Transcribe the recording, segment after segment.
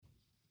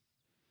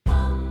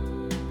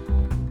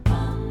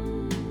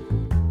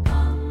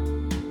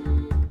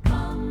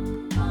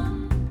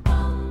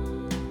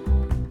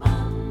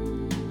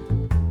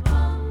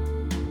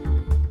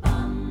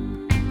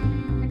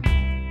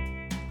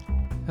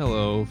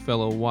Hello,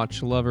 fellow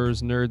watch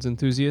lovers, nerds,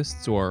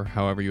 enthusiasts, or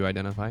however you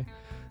identify.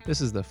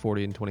 This is the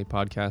 40 and 20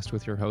 podcast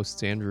with your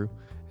hosts, Andrew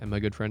and my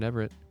good friend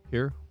Everett.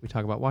 Here, we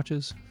talk about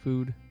watches,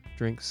 food,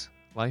 drinks,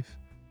 life,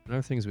 and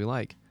other things we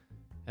like.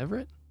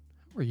 Everett,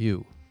 how are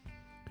you?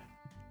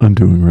 I'm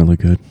doing really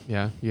good.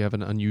 Yeah, you have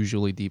an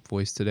unusually deep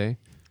voice today,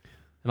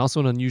 and also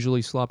an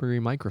unusually sloppy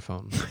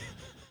microphone.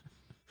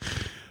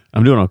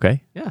 I'm doing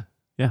okay. Yeah,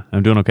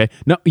 I'm doing okay.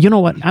 No, you know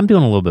what? I'm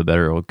doing a little bit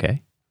better.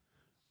 Okay.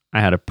 I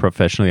had a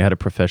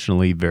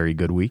professionally very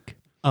good week.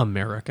 Well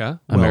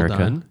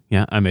done.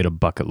 Yeah, I made a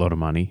bucket load of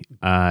money.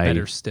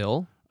 Better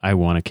still. I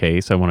won a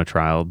case. I won a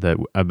trial that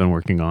I've been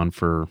working on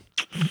for.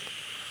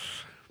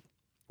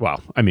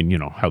 Well, I mean, you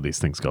know how these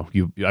things go.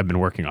 I've been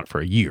working on it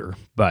for a year,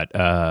 but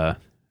I've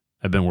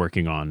been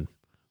working on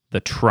the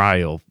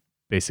trial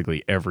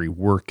basically every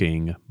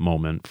working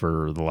moment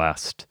for the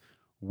last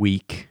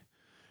week.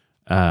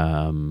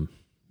 And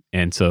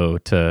so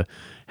to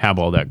have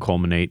all that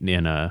culminate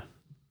in a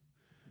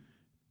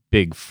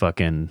big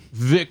fucking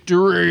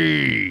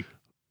Victory!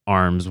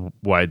 arms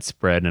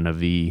widespread and a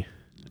V,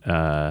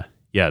 that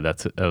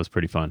was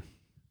pretty fun.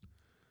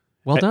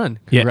 Well done.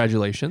 Yeah.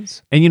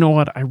 Congratulations. And you know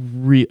what? I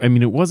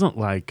mean, it wasn't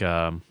like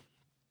a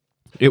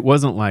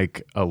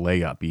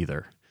layup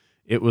either.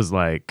 It was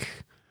like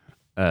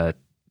a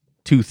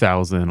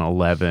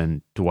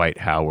 2011 Dwight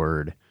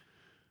Howard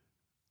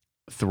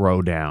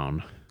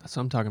throwdown. That's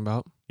what I'm talking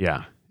about.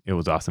 Yeah, it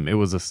was awesome. It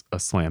was a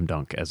slam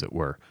dunk, as it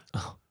were.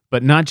 Oh.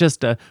 But not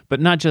just I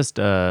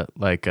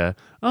dunked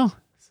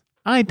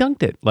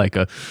it. Like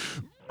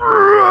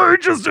I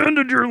just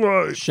ended your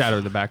life.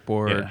 Shatter the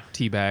backboard, Yeah.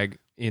 teabag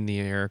in the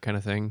air kind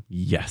of thing.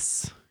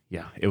 Yes.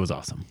 Yeah, it was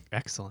awesome.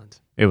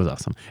 Excellent. It was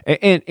awesome.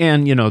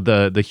 And you know,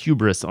 the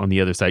hubris on the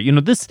other side. You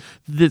know, this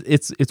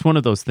it's one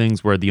of those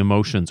things where the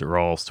emotions are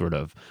all sort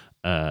of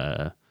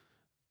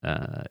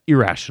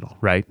irrational,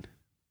 right?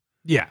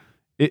 Yeah.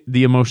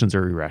 The emotions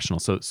are irrational.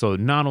 So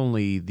not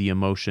only the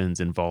emotions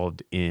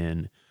involved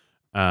in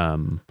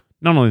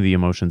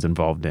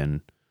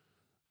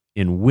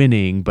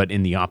winning, but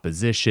in the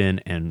opposition,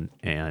 and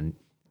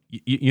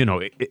you know,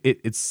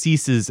 it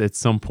ceases at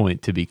some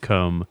point to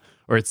become,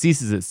 or it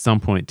ceases at some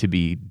point to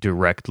be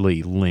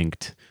directly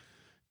linked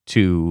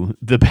to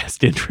the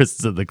best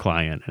interests of the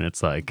client, and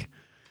it's like,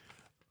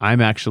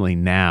 I'm actually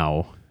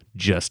now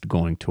just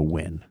going to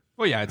win.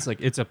 Well, yeah,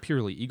 it's a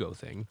purely ego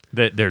thing.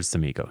 There's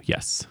some ego,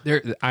 yes.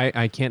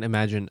 I can't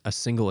imagine a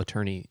single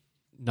attorney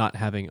not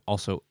having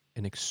also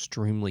an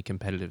extremely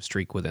competitive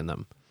streak within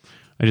them.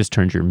 I just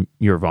turned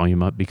your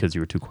volume up because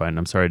you were too quiet, and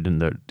I'm sorry I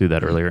didn't do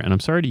that earlier. And I'm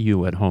sorry to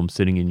you at home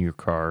sitting in your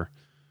car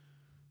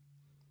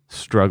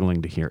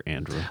struggling to hear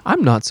Andrew.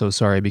 I'm not so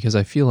sorry because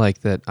I feel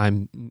like that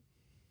I'm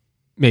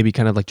maybe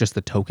kind of like just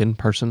the token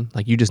person.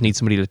 Like you just need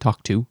somebody to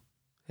talk to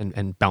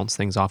and bounce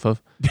things off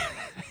of.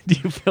 Do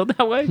you feel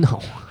that way?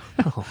 No.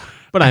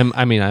 But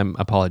I'm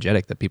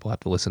apologetic that people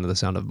have to listen to the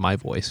sound of my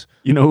voice.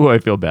 You know who I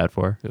feel bad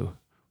for? Who?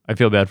 I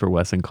feel bad for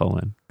Wes and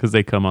Cullen because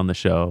they come on the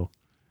show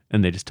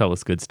and they just tell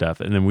us good stuff,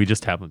 and then we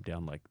just have them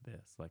down like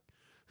this, like.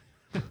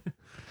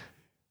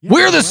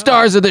 We're the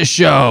stars of this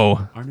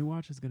show. Our new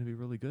watch is going to be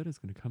really good. It's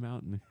going to come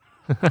out and.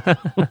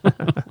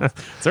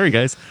 Sorry,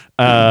 guys.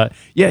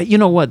 Yeah, you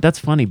know what? That's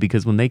funny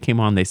because when they came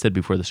on, they said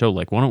before the show,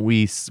 like, why don't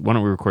we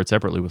record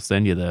separately? We'll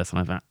send you this, and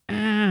I thought,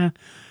 I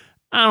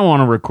don't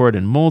want to record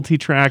in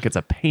multi-track. It's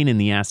a pain in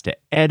the ass to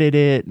edit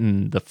it,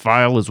 and the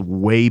file is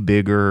way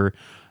bigger.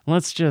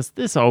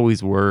 This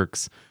always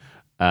works.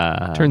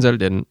 Turns out it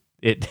didn't.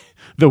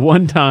 The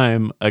one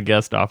time a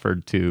guest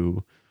offered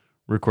to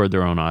record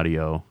their own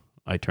audio,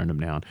 I turned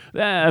them down.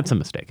 That's a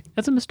mistake.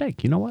 That's a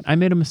mistake. You know what? I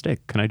made a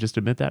mistake. Can I just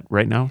admit that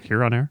right now,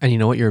 here on air? And you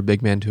know what? You're a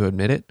big man to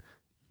admit it.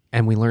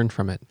 And we learned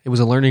from it. It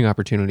was a learning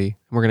opportunity.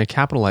 And we're going to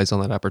capitalize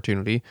on that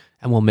opportunity.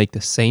 And we'll make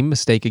the same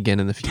mistake again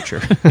in the future.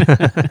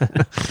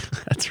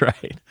 That's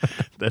right.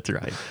 That's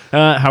right.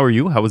 How are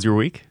you? How was your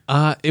week?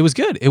 It was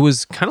good. It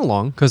was kind of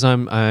long because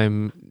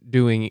I'm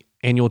doing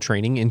annual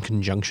training in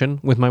conjunction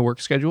with my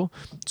work schedule.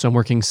 So I'm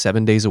working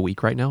 7 days a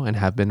week right now and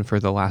have been for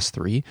the last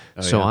 3.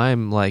 So yeah.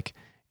 I'm like,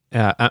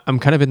 I'm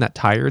kind of in that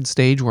tired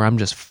stage where I'm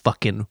just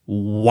fucking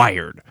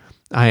wired.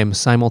 I am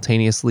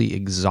simultaneously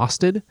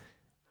exhausted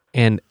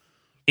and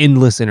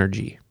endless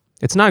energy.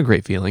 It's not a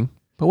great feeling,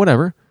 but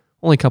whatever.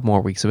 Only a couple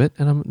more weeks of it,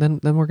 and then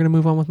we're gonna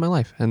move on with my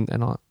life, and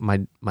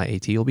my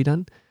AT will be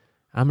done.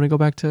 I'm gonna go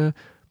back to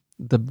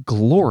the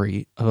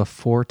glory of a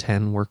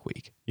 4-10 work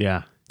week.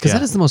 Yeah, because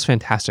that is the most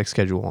fantastic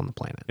schedule on the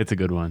planet. It's a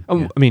good one. Oh,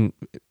 yeah. I mean,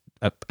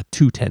 a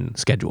 2-10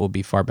 schedule would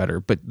be far better,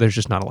 but there's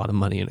just not a lot of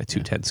money in a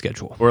 2-10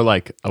 schedule. Or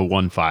like a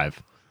 1-5.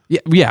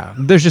 Yeah.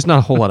 There's just not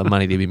a whole lot of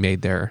money to be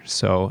made there.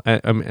 So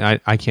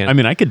I can't. I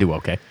mean, I could do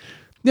okay.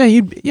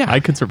 Yeah, I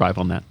could survive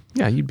on that.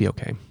 Yeah, you'd be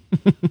okay.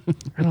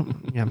 I don't.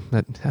 Yeah,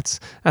 that's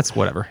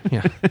whatever.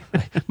 Yeah,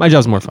 my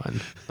job's more fun.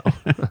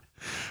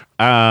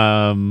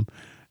 So.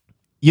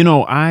 You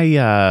know,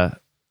 I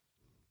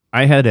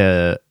had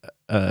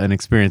an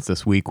experience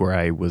this week where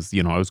I was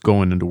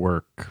going into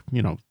work,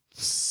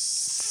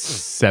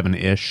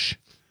 7-ish,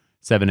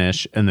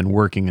 and then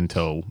working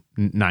until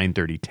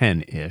 9:30,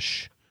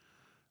 10-ish.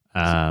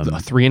 Um,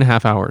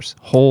 3.5 hours,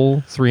 whole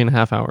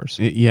 3.5 hours.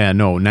 yeah,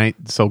 no, night.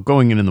 So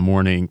going in the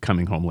morning,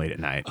 coming home late at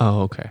night.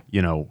 Oh, okay.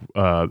 You know,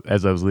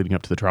 as I was leading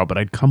up to the trial, but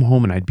I'd come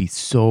home and I'd be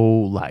so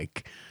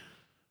like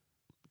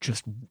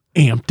just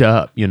amped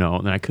up, you know,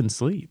 and I couldn't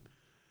sleep.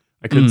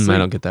 I couldn't sleep. I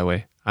don't get that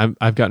way.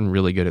 I've gotten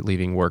really good at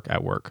leaving work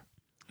at work.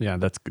 Yeah,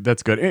 that's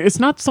good. It's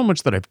not so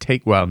much that I've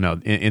taken. Well, no,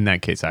 in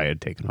that case, I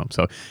had taken home.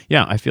 So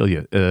yeah, I feel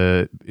you.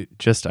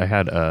 I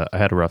had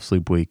a rough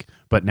sleep week,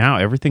 but now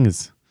everything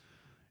is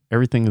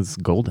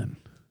golden.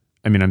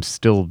 I mean, I'm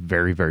still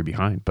very, very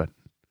behind, but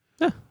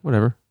Yeah,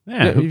 whatever.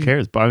 yeah, who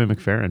cares? Bobby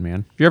McFerrin,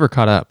 man. If you're ever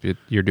caught up,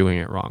 you're doing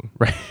it wrong,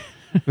 Right.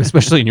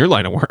 especially in your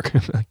line of work.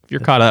 If you're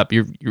caught up,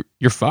 you're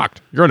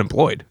fucked. You're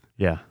unemployed.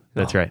 Yeah,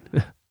 that's Oh. right.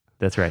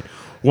 That's right.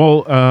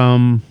 Well,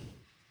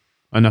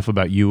 enough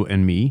about you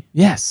and me.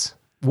 Yes,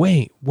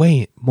 way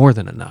more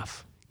than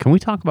enough. Can we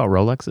talk about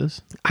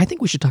Rolexes? I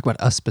think we should talk about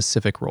a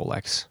specific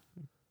Rolex.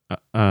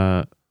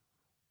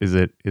 Is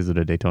it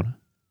a Daytona?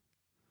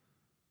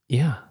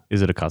 Yeah,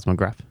 Is it a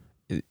Cosmograph?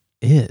 it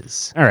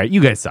is. All right,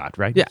 you guys saw it,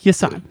 right? Yeah. You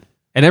saw it.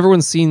 And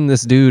everyone's seen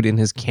this dude in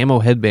his camo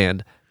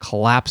headband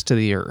collapse to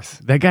the earth.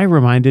 That guy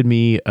reminded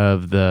me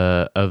of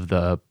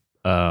the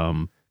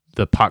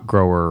pot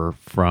grower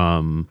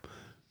from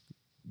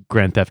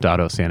Grand Theft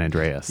Auto San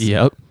Andreas.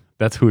 Yep.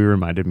 That's who he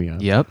reminded me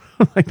of. Yep.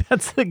 Like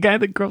that's the guy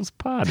that grows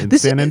pot in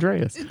This- San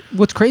Andreas.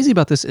 What's crazy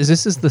about this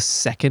is the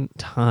second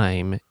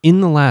time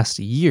in the last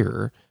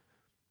year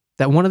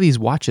that one of these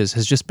watches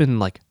has just been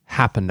like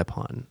happened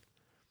upon.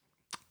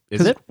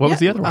 Is it? What was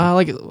the other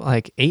one?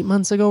 Like 8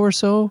 months ago or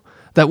so,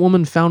 that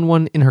woman found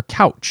one in her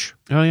couch.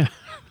 Oh yeah.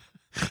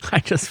 I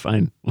just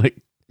find like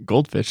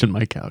goldfish in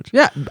my couch.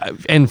 Yeah,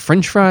 and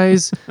French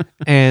fries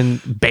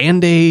and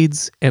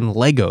Band-Aids and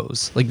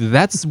Legos. Like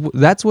that's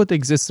what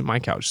exists in my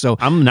couch. So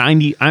I'm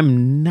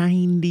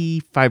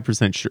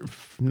 95% sure,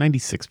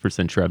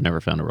 96% sure I've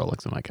never found a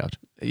Rolex on my couch.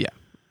 yeah.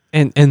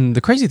 And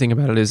the crazy thing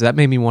about it is that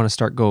made me want to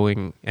start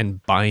going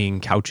and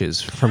buying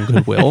couches from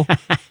Goodwill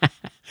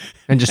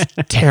and just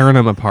tearing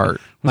them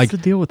apart. What's the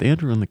deal with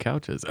Andrew on the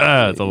couches?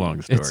 It's a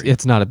long story.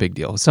 It's not a big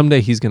deal.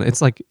 Someday he's gonna.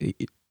 It's like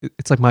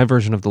my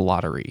version of the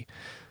lottery.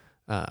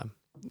 I'm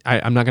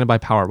not gonna buy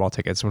Powerball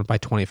tickets. I'm gonna buy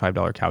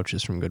 $25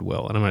 couches from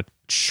Goodwill, and I'm gonna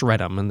shred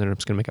them, and then I'm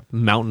just gonna make a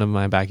mountain of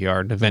my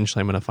backyard. And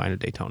eventually, I'm gonna find a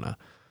Daytona.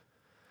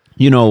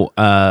 You know,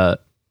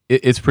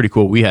 it's pretty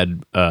cool. We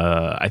had,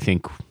 I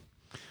think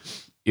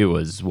it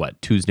was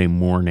Tuesday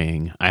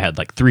morning. I had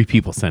like 3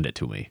 people send it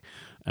to me,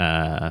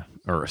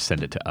 or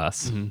send it to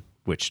us,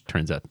 which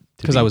turns out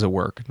Because I was at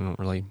work. I don't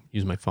really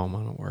use my phone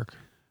when I'm at work.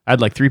 I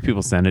had like 3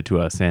 people send it to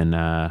us, and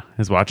I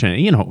was watching it.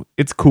 You know,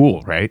 it's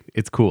cool, right?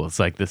 It's cool. It's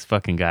like this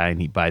fucking guy, and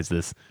he buys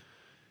this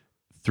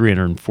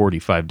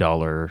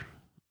 $345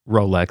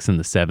 Rolex in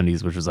the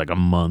 70s, which was like a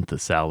month of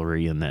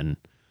salary, and then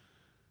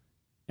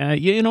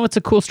you know, it's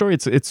a cool story.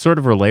 It's sort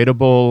of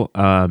relatable,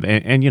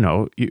 and you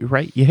know,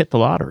 right? You hit the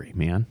lottery,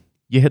 man.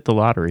 You hit the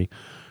lottery,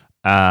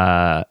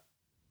 and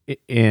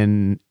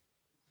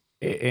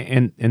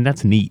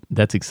that's neat.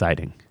 That's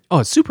exciting. Oh,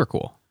 it's super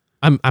cool.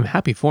 I'm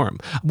happy for him.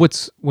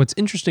 What's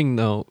interesting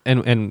though,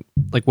 and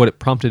like what it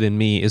prompted in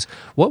me is,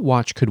 what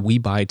watch could we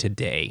buy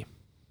today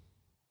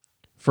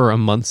for a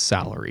month's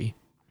salary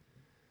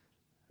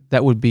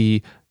that would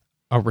be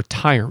a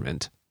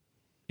retirement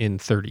in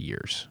 30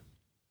 years?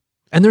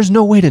 And there's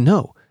no way to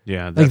know.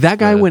 Yeah, Like that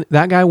guy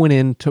went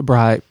in to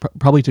buy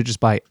probably to just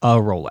buy a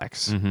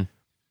Rolex. Mm-hmm.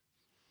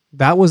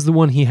 That was the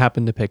one he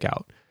happened to pick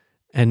out,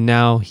 and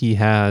now he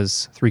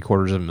has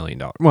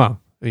 $750,000. Well,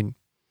 I mean,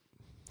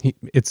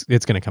 it's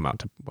going to come out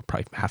to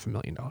probably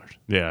 $500,000.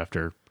 Yeah,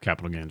 after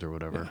capital gains or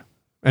whatever.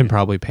 And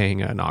probably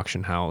paying an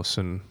auction house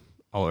and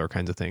all other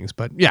kinds of things.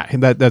 But yeah,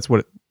 that's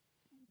what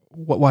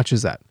watch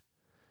is that?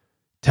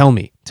 Tell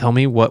me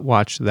what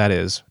watch that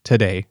is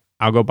today.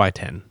 I'll go buy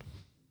 10.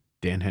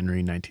 Dan Henry,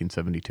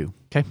 1972.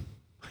 Okay.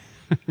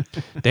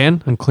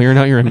 Dan, I'm clearing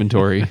out your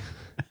inventory.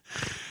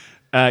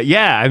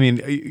 Yeah, I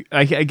mean,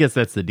 I guess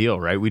that's the deal,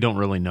 right? We don't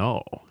really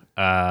know.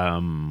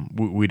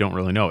 We don't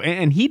really know,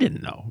 and he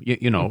didn't know.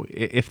 You know,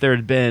 if there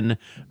had been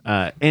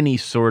any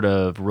sort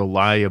of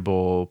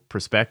reliable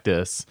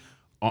prospectus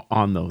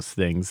on those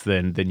things,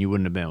 then you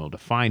wouldn't have been able to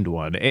find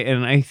one.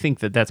 And I think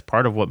that that's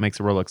part of what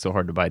makes a Rolex so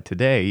hard to buy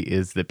today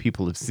is that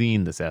people have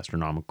seen this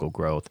astronomical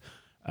growth.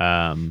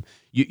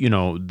 You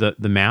know,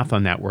 the math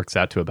on that works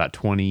out to about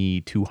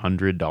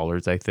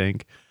 $2,200, I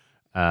think.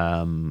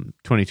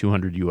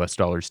 $2,200 US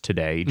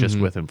today, just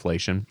with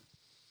inflation.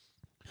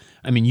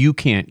 I mean, you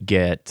can't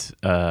get.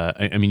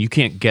 You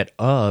can't get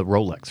a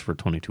Rolex for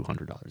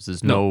 $2,200.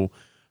 There's no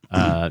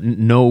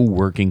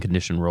working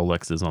condition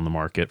Rolexes on the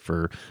market.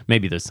 For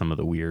maybe there's some of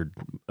the weird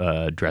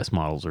dress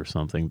models or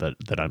something that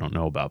I don't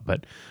know about.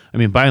 But I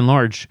mean, by and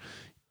large,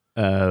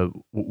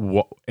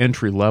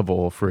 entry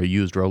level for a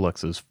used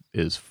Rolex is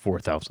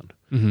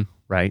 $4,000,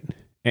 right?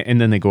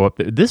 And then they go up.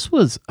 This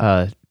was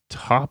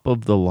top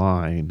of the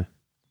line,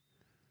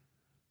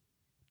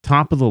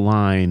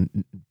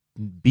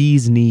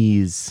 bee's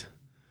knees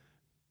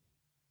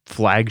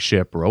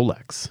flagship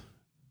Rolex,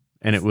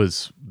 and it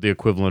was the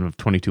equivalent of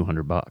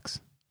 $2,200.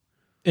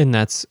 And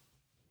that's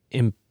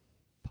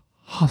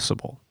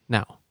impossible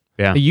now.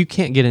 Yeah. You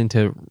can't get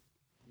into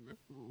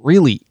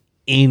really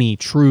any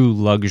true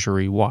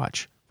luxury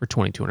watch for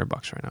 $2,200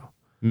 right now.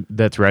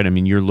 That's right. I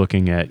mean, you're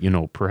looking at,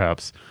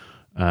 perhaps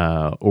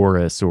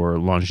Oris or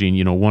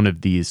Longines, one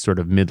of these sort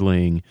of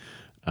middling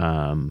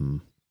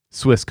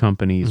Swiss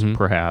companies,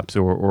 perhaps,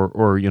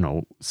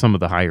 or some of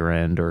the higher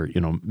end or,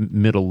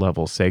 middle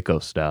level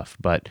Seiko stuff.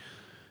 But,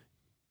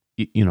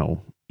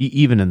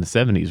 even in the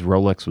 70s,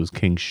 Rolex was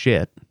king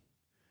shit.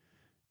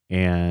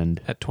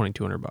 And At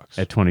 $2,200.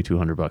 at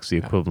 $2,200, the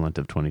equivalent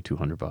of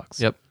 $2,200.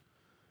 Yep.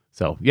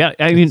 So, yeah,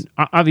 I mean,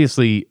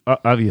 obviously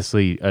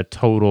a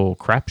total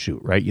crapshoot,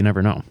 right? You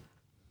never know.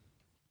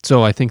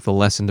 So I think the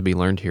lesson to be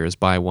learned here is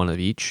buy one of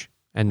each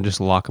and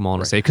just lock them all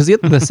in a safe. Because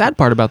the sad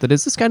part about that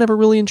is this guy never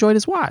really enjoyed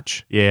his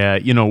watch. Yeah,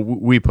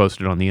 we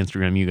posted on the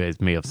Instagram. You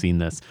guys may have seen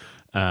this,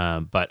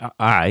 but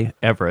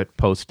Everett,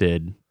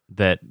 posted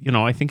that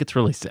I think it's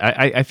really.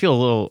 I feel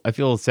a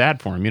little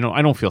sad for him.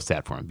 I don't feel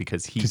sad for him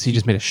because he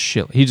just made a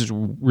shit. He just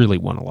really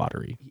won a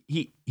lottery.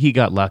 He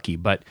got lucky,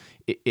 but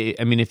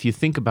I mean, if you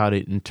think about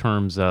it in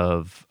terms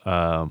of,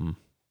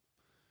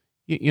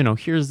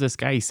 here's this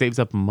guy. He saves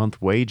up a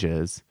month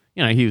wages.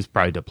 He was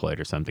probably deployed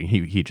or something.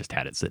 He just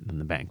had it sitting in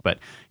the bank. But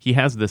he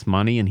has this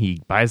money and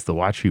he buys the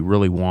watch he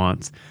really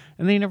wants.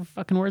 And then he never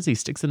fucking wears it. He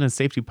sticks it in his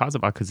safety deposit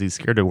box because he's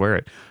scared to wear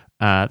it.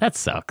 That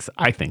sucks.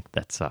 I think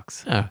that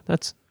sucks. Yeah,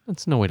 that's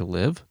no way to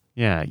live.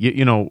 Yeah.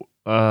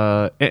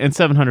 And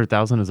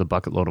 700,000 is a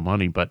bucket load of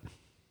money, but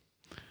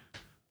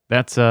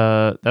that's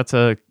a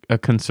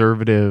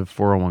conservative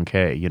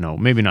 401k,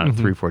 maybe not a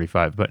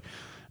 345, but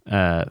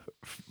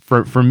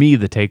for me,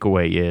 the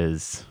takeaway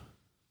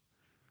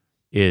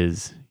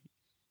is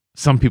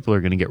some people are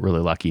going to get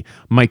really lucky.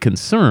 My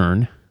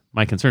concern,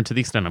 to the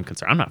extent I'm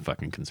concerned, I'm not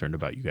fucking concerned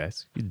about you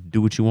guys. You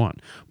do what you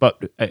want.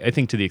 But I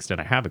think to the extent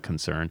I have a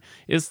concern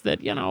is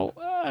that,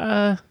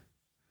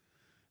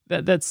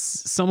 that's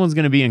someone's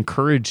going to be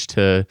encouraged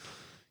to,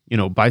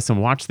 buy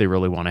some watch they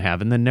really want to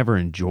have and then never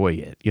enjoy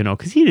it,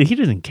 because he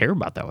didn't care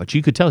about that watch.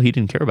 You could tell he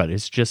didn't care about it.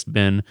 It's just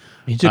been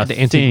he took the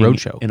Antique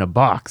Roadshow in a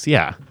box.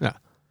 Yeah. Yeah.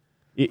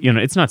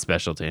 It's not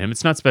special to him.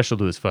 It's not special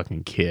to his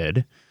fucking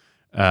kid.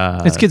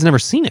 His kid's never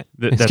seen it.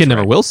 His kid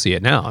never will see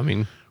it now. I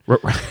mean,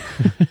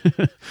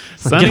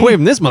 Sonny, get away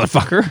from this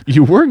motherfucker.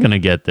 You were going to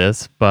get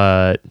this,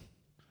 but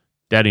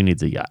daddy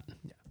needs a yacht.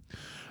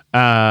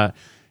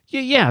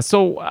 Yeah.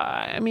 So,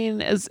 I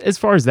mean, as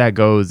far as that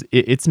goes,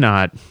 it's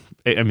not,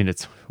 I mean,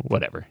 it's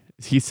whatever.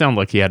 He sounded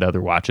like he had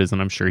other watches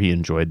and I'm sure he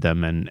enjoyed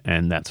them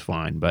and that's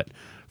fine. But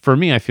for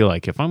me, I feel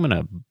like if I'm going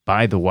to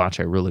buy the watch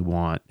I really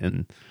want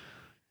and,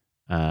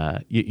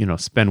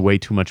 spend way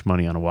too much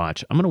money on a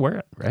watch, I'm going to wear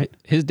it, right?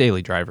 His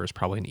daily driver is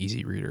probably an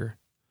easy reader.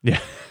 Yeah,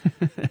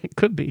 it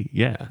could be.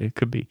 Yeah, it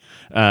could be.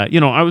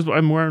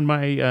 I'm wearing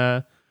my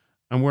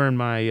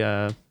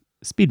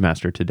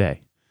Speedmaster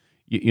today.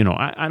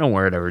 I don't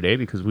wear it every day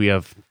because we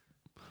have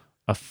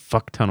a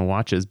fuck ton of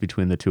watches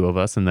between the two of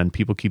us, and then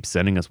people keep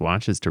sending us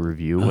watches to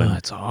review. And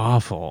it's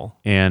awful.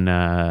 And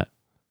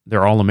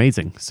they're all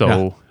amazing.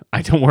 So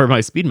I don't wear my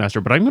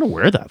Speedmaster, but I'm going to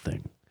wear that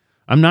thing.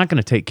 I'm not going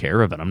to take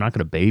care of it. I'm not going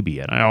to baby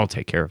it. I'll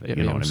take care of it.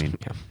 You know what I mean?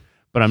 Yeah.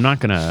 But I'm not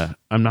gonna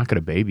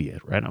baby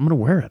it, right? I'm gonna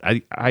wear it.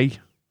 I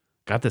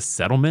got this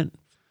settlement,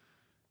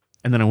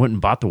 and then I went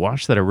and bought the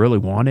watch that I really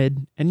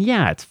wanted. And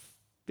yeah,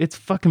 it's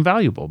fucking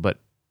valuable, but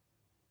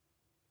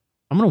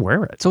I'm gonna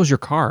wear it. So is your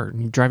car.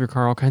 You drive your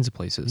car all kinds of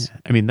places. Yeah.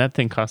 I mean, that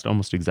thing cost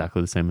almost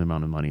exactly the same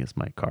amount of money as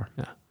my car.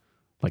 Yeah,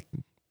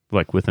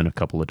 like within a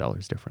couple of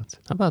dollars difference.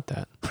 How about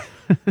that?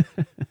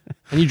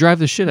 And you drive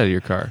the shit out of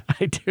your car.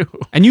 I do.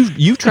 And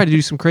you've tried to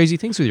do some crazy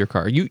things with your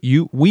car.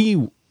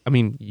 You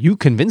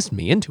convinced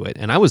me into it,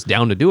 and I was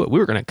down to do it. We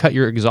were going to cut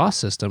your exhaust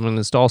system and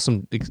install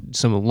some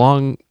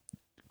long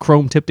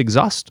chrome-tipped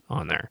exhaust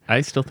on there.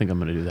 I still think I'm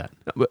going to do that.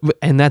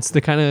 And that's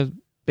the kind of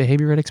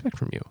behavior I'd expect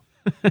from you.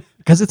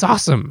 Because it's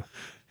awesome.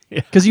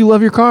 Because you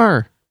love your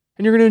car,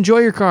 and you're going to enjoy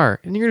your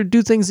car, and you're going to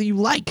do things that you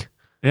like.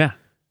 Yeah.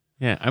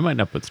 Yeah, I might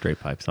not put straight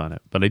pipes on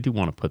it, but I do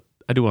want to put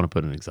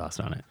an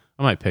exhaust on it.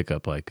 I might pick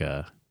up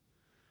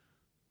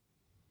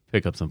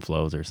some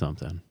flows or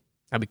something.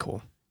 That'd be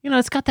cool.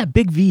 It's got that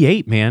big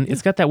V8, man.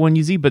 It's got that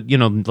 1UZ, but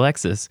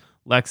Lexus,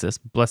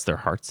 bless their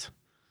hearts,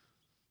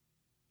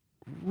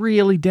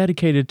 really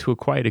dedicated to a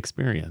quiet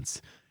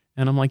experience.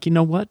 And I'm like, you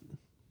know what,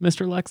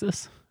 Mr.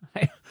 Lexus,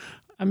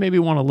 I maybe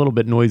want a little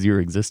bit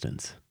noisier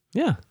existence.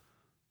 Yeah.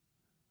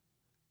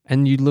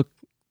 And you'd look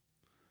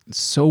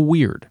so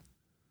weird.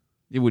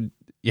 It would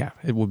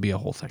be a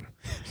whole thing.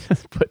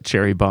 Put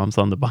cherry bombs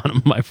on the bottom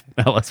of my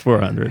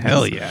LS400.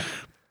 Hell yeah.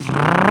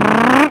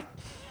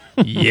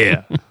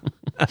 Yeah.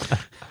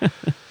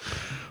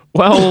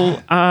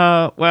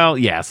 Well,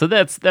 yeah. So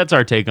that's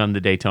our take on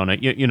the Daytona.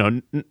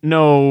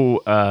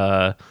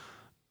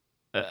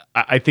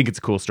 I think it's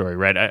a cool story,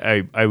 right?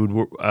 I would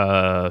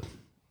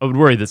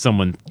worry that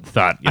someone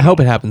thought. I hope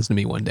it happens to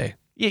me one day.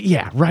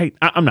 Yeah, right.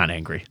 I'm not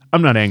angry.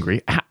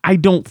 I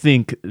don't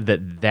think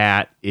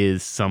that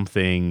is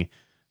something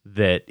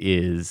that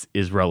is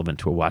relevant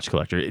to a watch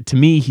collector. To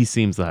me, he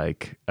seems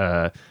like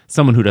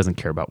someone who doesn't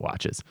care about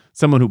watches,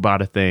 someone who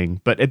bought a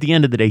thing, but at the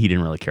end of the day, he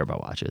didn't really care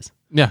about watches.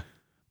 Yeah.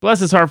 Bless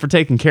his heart for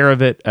taking care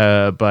of it,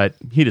 but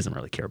he doesn't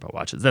really care about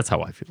watches. That's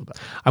how I feel about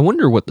it. I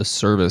wonder what the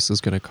service is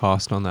going to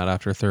cost on that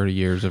after 30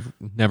 years of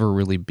never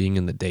really being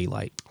in the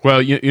daylight.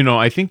 Well, you know,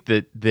 I think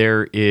that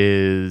there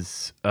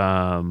is,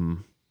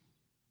 I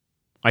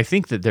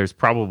think that there's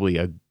probably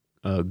a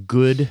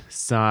good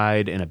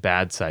side and a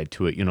bad side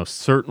to it. You know,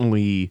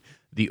 certainly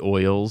the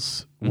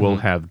oils will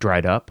have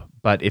dried up,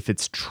 but if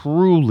it's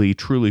truly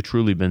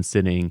been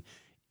sitting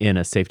in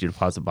a safety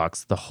deposit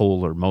box the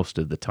whole or most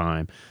of the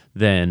time,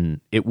 then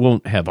it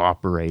won't have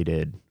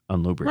operated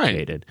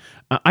unlubricated.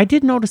 Right. I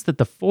did notice that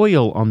the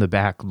foil on the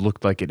back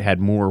looked like it had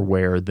more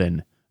wear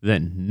than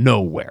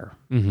no wear.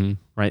 Mm-hmm.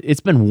 Right?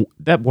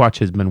 That watch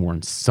has been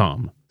worn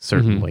some,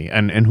 certainly,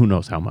 and who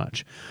knows how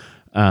much.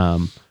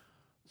 But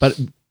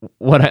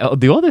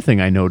the other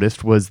thing I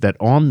noticed was that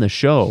on the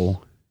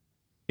show,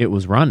 it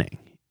was running.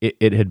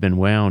 It had been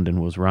wound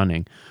and was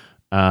running.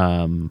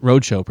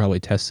 Roadshow probably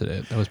tested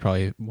it. That was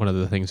probably one of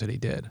the things that he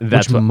did,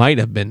 which might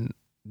have been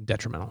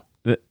detrimental.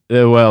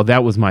 Well,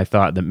 that was my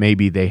thought, that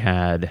maybe it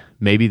had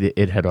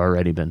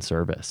already been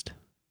serviced.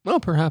 Well,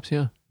 perhaps,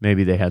 yeah.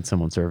 Maybe they had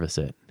someone service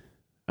it.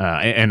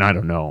 And I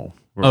don't know.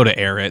 To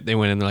air it. They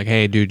went in, they're like,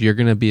 hey, dude, you're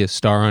going to be a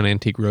star on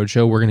Antique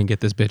Roadshow. We're going to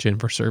get this bitch in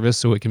for service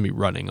so it can be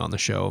running on the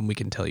show and we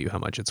can tell you how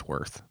much it's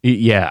worth.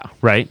 Yeah,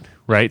 right.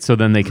 So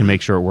then they can make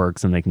sure it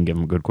works and they can give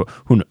them a good quote.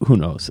 Who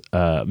knows?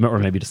 Or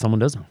maybe someone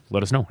does know.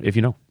 Let us know if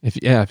you know.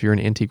 If you're an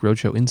Antique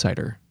Roadshow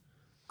insider.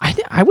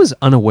 I was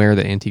unaware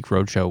that Antique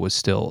Roadshow was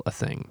still a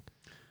thing.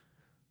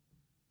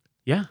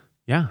 Yeah.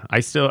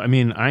 I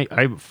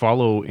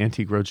follow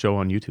Antique Roadshow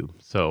on YouTube,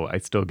 so I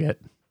still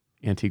get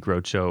Antique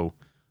Roadshow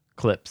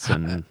clips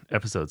and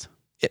episodes.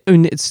 I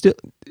mean, it's still,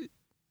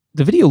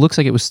 the video looks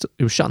like it was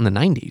shot in the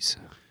 90s.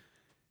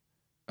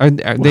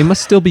 They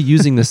must still be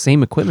using the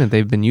same equipment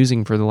they've been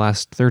using for the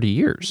last 30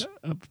 years.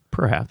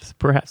 Perhaps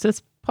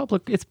it's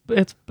public. It's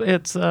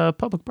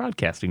public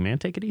broadcasting, man.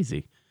 Take it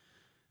easy.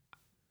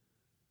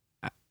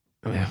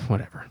 Yeah,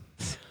 whatever.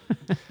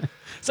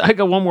 So I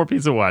got one more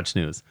piece of watch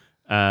news.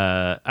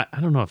 I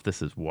don't know if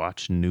this is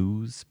watch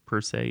news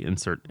per se. In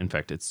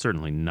fact, it's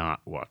certainly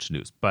not watch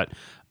news. But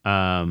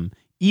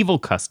Evil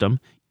Custom,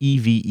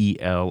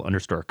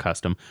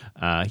 EVEL_custom.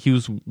 He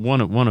was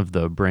one of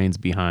the brains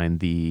behind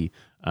the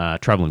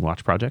Traveling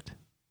Watch Project.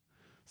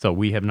 So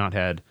we have not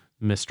had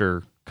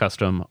Mr.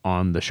 Custom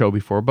on the show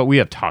before, but we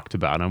have talked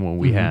about him when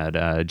we had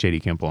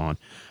JD Campbell on.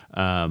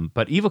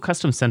 But Evil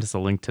Custom sent us a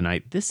link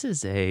tonight. This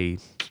is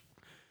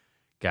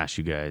gosh,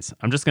 you guys,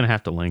 I'm just going to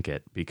have to link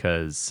it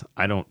because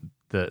the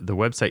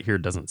website here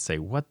doesn't say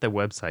what the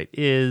website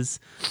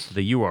is.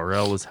 The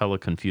URL is hella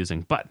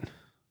confusing, but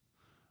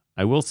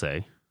I will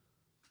say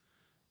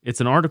it's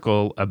an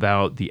article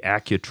about the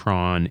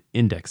Accutron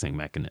indexing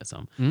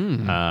mechanism.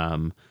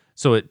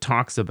 So it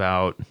talks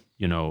about,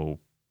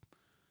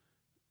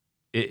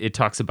 it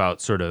talks about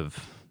sort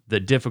of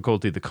the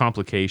difficulty, the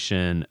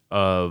complication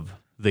of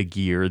the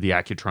gear, the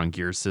Accutron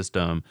gear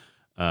system,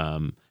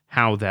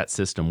 how that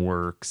system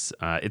works.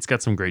 It's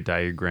got some great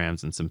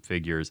diagrams and some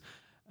figures.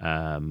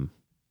 Again,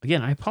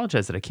 I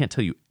apologize that I can't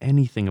tell you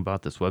anything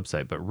about this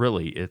website, but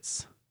really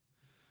it's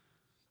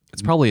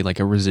probably like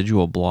a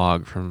residual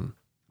blog from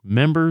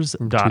members.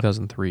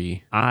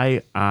 2003.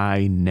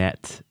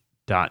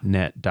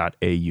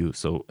 iinet.net.au.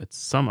 So it's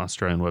some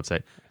Australian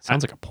website.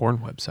 Sounds like a porn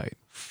website.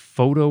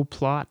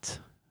 Photoplot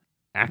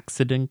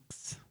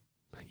accidents.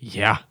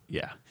 Yeah.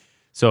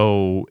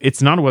 So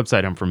it's not a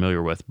website I'm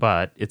familiar with,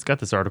 but it's got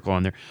this article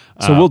on there.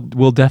 So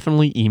we'll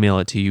definitely email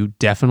it to you.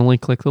 Definitely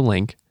click the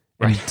link.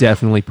 And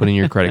definitely put in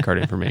your credit card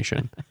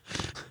information.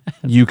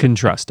 You can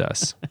trust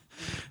us.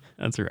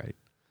 That's right.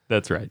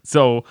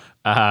 So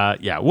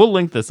we'll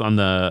link this in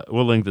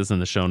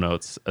the show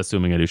notes,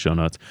 assuming I do show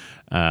notes.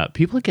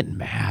 People are getting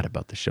mad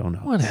about the show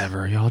notes.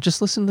 Whatever, y'all.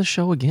 Just listen to the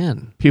show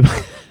again. People,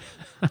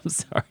 I'm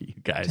sorry, you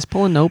guys. Just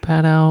pull a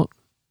notepad out.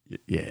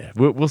 Yeah,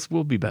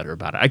 we'll be better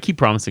about it. I keep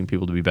promising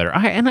people to be better.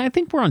 I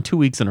think we're on 2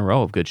 weeks in a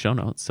row of good show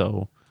notes,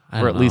 or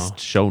at least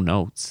show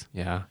notes.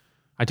 Yeah.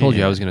 I told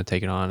you I was going to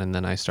take it on, and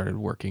then I started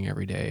working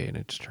every day, and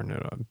it just turned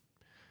out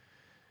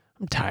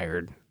I'm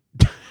tired.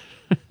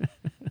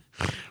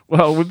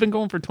 Well, we've been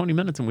going for 20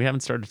 minutes, and we haven't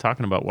started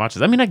talking about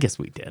watches. I mean, I guess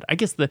we did. I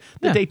guess the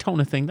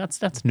Daytona thing,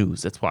 that's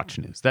news. That's watch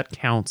news. That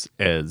counts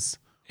as...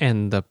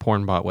 And the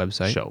Pornbot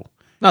website. Show.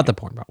 Not the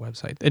Pornbot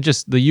website. It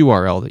just, the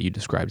URL that you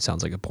described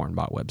sounds like a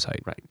Pornbot website.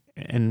 Right.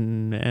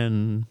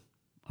 And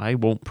I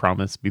won't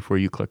promise before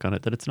you click on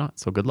it that it's not,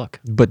 so good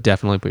luck. But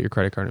definitely put your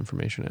credit card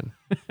information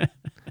in.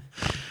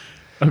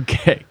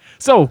 Okay.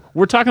 So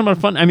we're talking about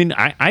fun. I mean,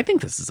 I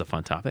think this is a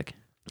fun topic.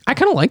 I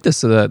kind of like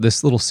this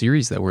little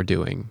series that we're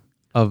doing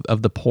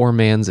of the poor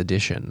man's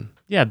edition.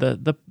 Yeah,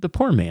 the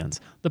poor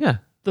man's. The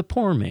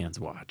poor man's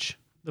watch.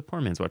 The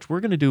poor man's watch. We're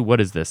going to do, what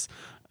is this?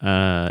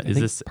 Is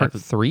this part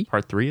 3?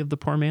 Part 3 of the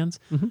poor man's?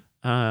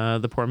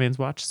 The poor man's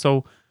watch.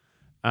 So,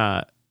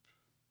 drum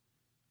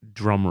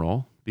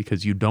roll,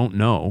 because you don't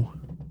know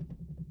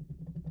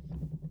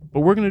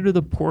but we're going to do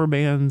the poor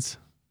man's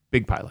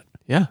Big Pilot.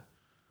 Yeah.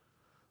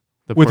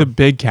 The With poor- a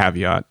big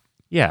caveat.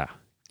 yeah.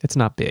 It's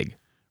not big.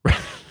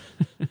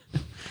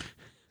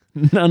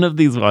 None of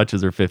these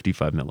watches are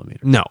 55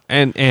 millimeters. No.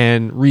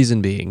 And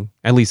reason being,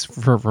 at least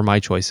for my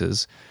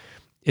choices,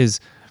 is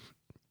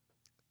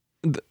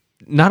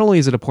not only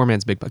is it a poor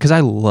man's Big Pilot, because I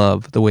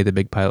love the way the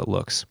Big Pilot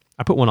looks.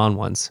 I put one on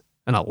once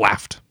and I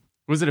laughed.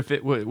 Was it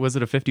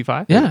a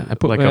 55? Yeah, I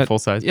put like a full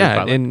size. Yeah, Big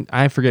Pilot? and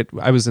I forget.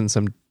 I was in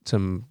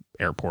some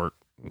airport,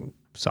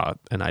 saw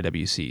an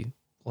IWC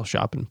little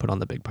shop, and put on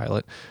the Big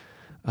Pilot.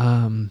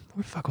 Where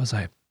the fuck was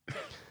I?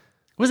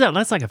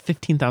 That's like a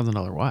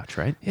 $15,000 watch,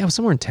 right? Yeah, I was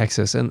somewhere in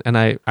Texas, and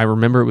I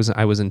remember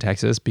I was in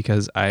Texas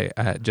because I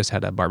just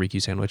had a barbecue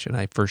sandwich, and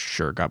I for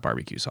sure got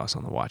barbecue sauce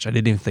on the watch. I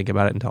didn't even think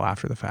about it until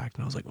after the fact,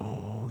 and I was like,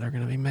 oh, they're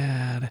gonna be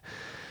mad,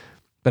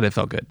 but it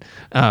felt good.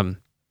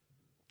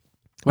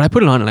 When I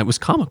put it on, and it was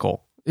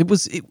comical. It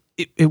was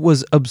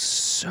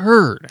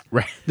absurd.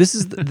 Right. This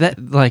is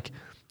that like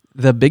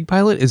the Big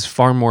Pilot is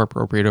far more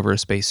appropriate over a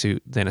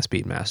spacesuit than a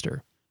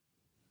Speedmaster,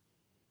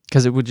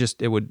 because it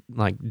would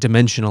like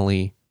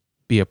dimensionally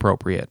be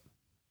appropriate.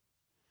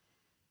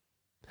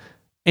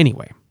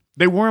 Anyway,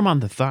 They wore them on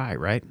the thigh,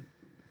 right?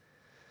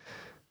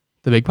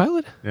 the Big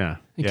Pilot, Yeah.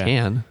 it yeah.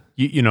 can.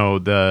 You know,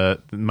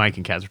 the Mike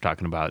and Kaz were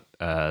talking about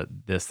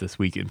this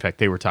week. In fact,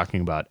 they were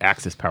talking about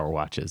Axis Power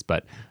watches,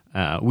 but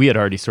we had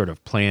already sort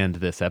of planned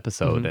this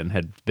episode and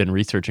had been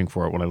researching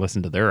for it when I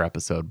listened to their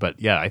episode.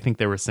 But yeah, I think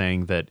they were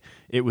saying that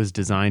it was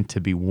designed to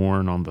be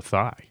worn on the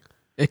thigh.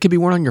 It could be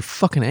worn on your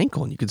fucking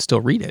ankle, and you could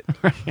still read it.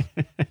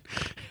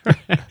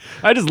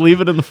 I just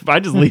leave it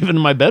in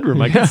my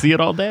bedroom. I can see it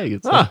all day.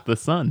 It's like the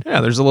sun.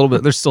 Yeah,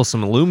 there's still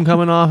some lume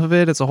coming off of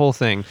it. It's a whole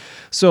thing.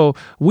 So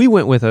we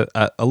went with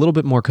a little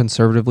bit more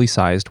conservatively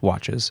sized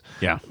watches.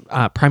 Yeah.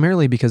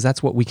 Primarily because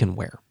that's what we can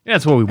wear. Yeah,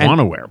 that's what we want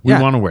to wear. We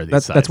want to wear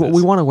these That's what we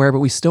sizes. want to wear, but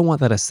we still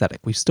want that aesthetic.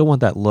 We still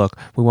want that look.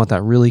 We want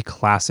that really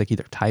classic,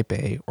 either Type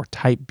A or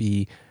Type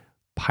B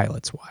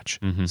pilot's watch.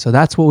 So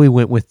that's what we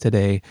went with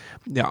today.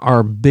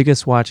 Our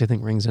biggest watch, I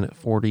think, rings in at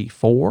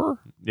 44.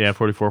 Yeah,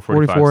 44,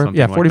 45, 44, something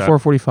yeah, like 44,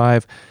 that.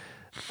 45,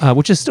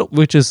 which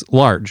is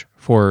large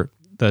for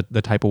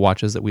the type of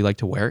watches that we like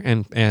to wear,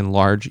 and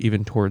large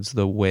even towards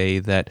the way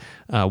that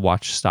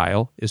watch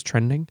style is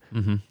trending.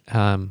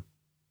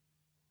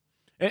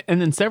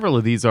 And then several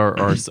of these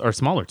are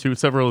smaller too.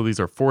 Several of these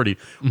are 40,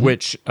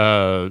 which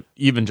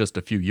even just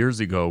a few years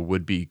ago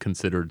would be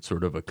considered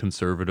sort of a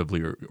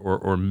conservatively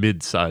or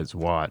mid-sized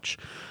watch.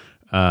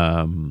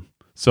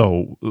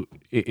 So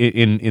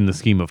in the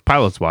scheme of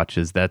pilot's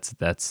watches, that's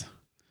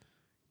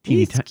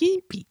teeny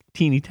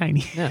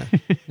tiny. Yeah,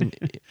 an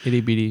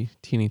itty bitty,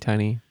 teeny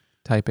tiny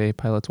Type A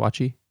pilot's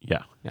watchy.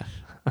 Yeah.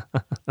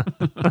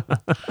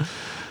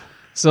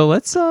 So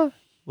let's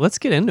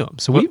get into them.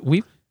 So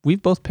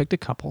we've both picked a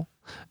couple,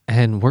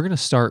 and we're gonna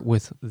start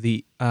with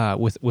the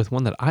with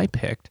one that I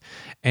picked,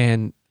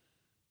 and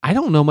I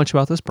don't know much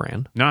about this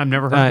brand. No, I've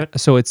never heard of it.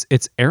 So it's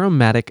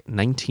Aromatic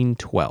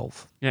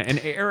 1912. Yeah, and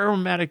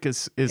aromatic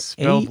is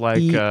spelled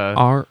like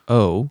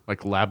AERO.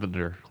 like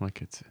lavender,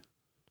 like it's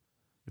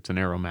an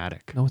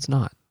aromatic. No, it's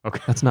not. Okay.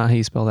 That's not how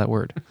you spell that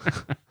word.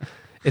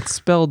 It's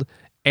spelled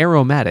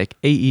aromatic,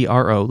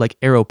 AERO, like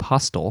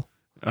Aeropostale.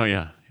 Oh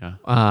yeah.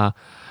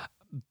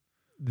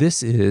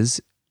 This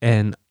is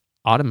an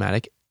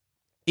automatic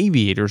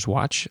aviator's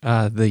watch.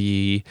 It's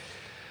the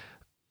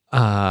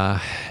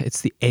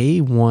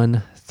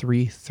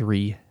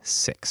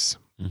A1336.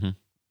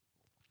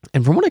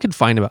 And from what I could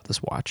find about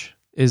this watch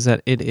is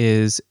that it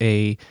is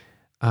a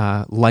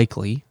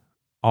likely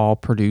all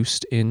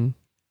produced in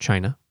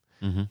China,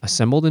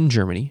 assembled in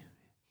Germany.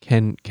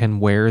 Can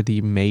wear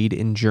the made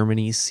in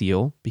Germany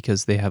seal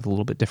because they have a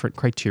little bit different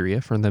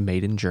criteria for the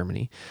made in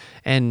Germany.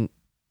 And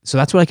so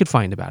that's what I could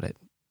find about it.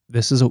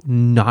 This is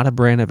not a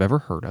brand I've ever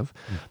heard of,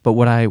 but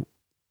when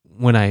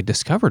I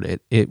discovered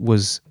it, it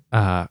was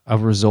a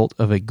result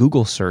of a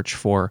Google search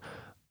for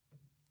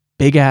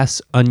big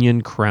ass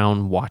onion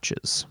crown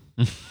watches.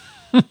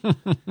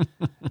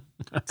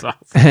 That's awesome.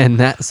 And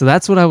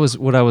that's what I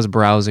was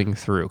browsing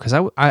through, because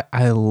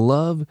I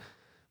love,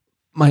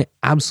 my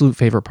absolute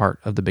favorite part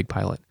of the Big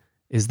Pilot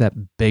is that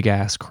big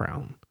ass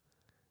crown,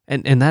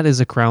 and that is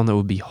a crown that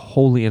would be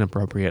wholly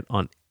inappropriate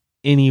on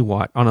a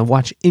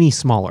watch any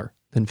smaller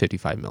than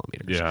 55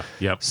 millimeters. Yeah.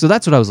 Yep. So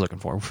that's what I was looking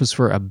for, was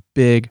for a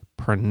big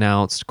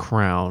pronounced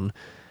crown,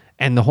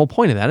 and the whole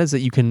point of that is that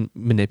you can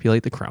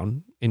manipulate the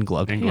crown in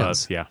gloved hands.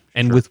 Gloves, yeah.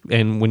 And sure.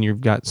 when you've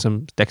got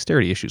some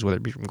dexterity issues, whether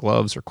it be from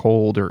gloves or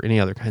cold or any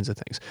other kinds of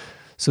things.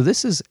 So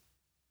this is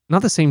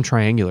not the same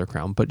triangular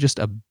crown, but just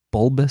a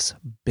bulbous,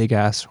 big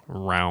ass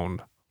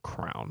round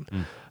crown.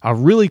 A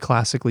really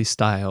classically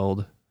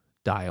styled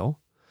dial.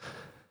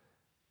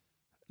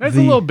 It's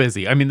a little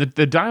busy. I mean,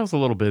 the dial's a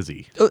little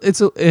busy. But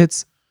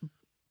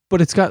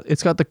it's got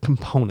the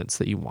components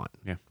that you want.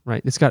 Yeah.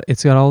 Right. It's got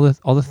all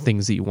the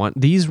things that you want.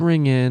 These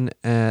ring in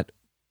at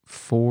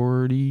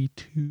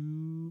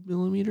 42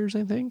 millimeters,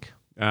 I think.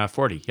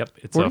 40. Yep.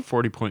 It's 40? a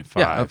 40.5.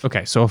 Yeah.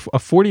 Okay. So a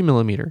 40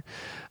 millimeter.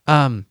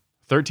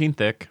 13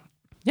 thick.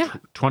 Yeah.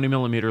 20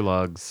 millimeter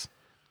lugs.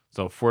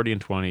 So 40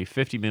 and 20,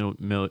 50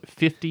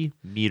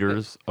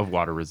 meters of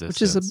water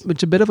resistance. Which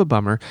is a bit of a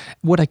bummer.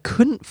 What I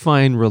couldn't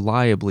find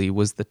reliably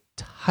was the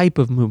type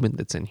of movement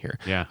that's in here.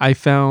 Yeah. I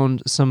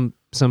found some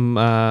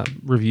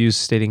reviews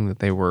stating that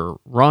they were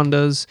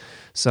Rondas,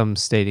 some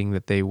stating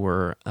that they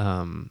were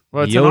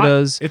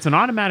Yodas. It's an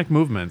automatic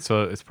movement,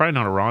 so it's probably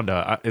not a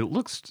Ronda.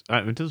 It's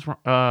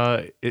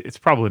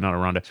probably not a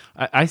Ronda.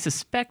 I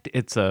suspect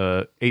it's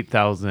a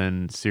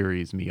 8000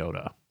 series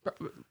Miyota.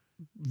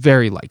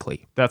 Very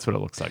likely. That's what it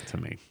looks like to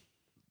me.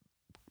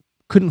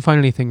 Couldn't find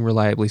anything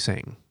reliably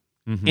saying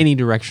Mhm. any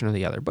direction or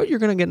the other, but you're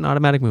going to get an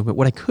automatic movement.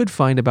 What I could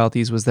find about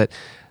these was that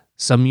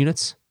some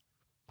units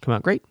come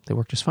out great. They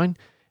work just fine.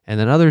 And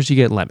then others, you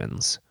get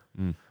lemons,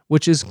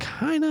 which is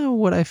kind of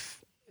what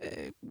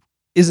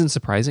isn't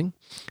surprising.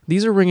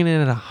 These are ringing in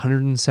at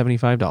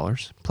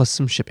 $175 plus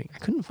some shipping. I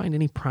couldn't find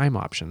any prime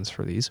options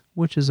for these,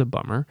 which is a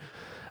bummer.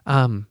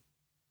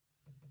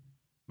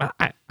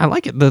 I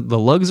like it. The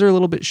lugs are a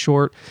little bit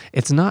short.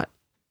 It's not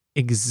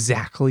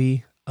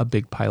exactly a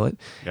big pilot.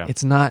 Yeah.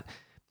 It's not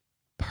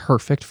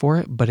perfect for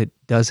it, but it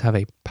does have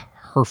a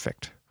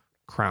perfect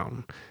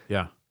crown.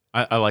 Yeah.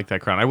 I like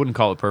that crown. I wouldn't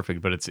call it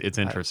perfect, but it's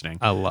interesting.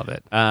 I love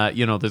it.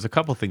 There's a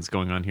couple things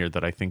going on here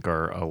that I think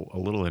are a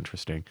little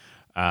interesting.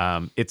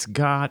 It's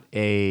got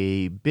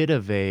a bit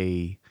of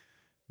the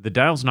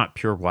dial's not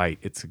pure white.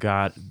 It's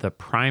got the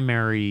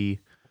primary,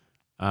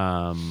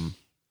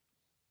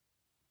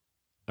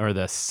 or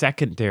the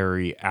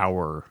secondary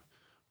hour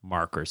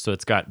marker. So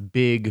it's got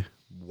big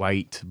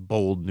white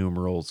bold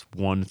numerals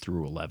 1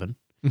 through 11.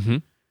 Mm-hmm.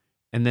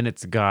 And then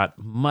it's got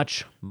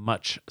much,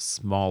 much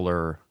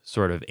smaller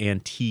sort of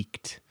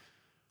antiqued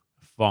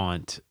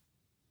font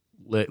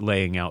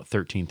laying out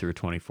 13 through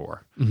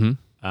 24.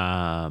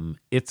 Mm-hmm.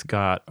 It's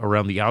got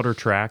around the outer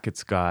track,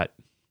 it's got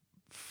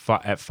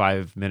at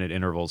 5-minute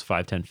intervals,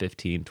 5, 10,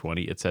 15,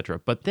 20, etc.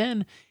 But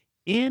then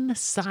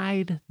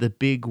inside the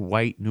big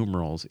white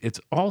numerals, it's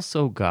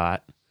also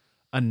got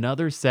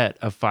another set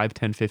of 5,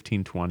 10,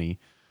 15, 20.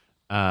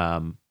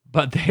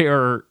 But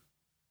they're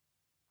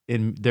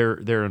in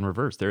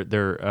reverse.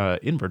 They're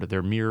inverted.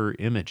 They're mirror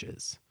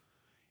images.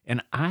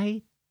 And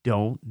I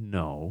don't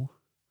know.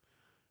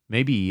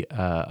 Maybe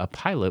a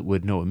pilot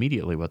would know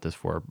immediately what this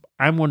for.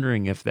 I'm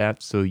wondering if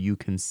that's so you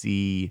can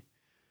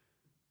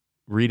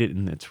read it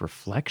in its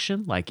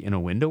reflection, like in a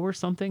window or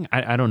something.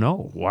 I don't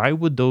know. Why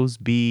would those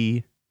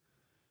be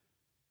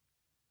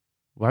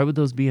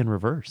in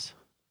reverse?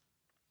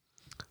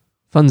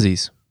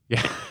 Funsies.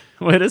 Yeah.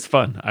 Well, it is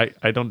fun.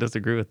 I don't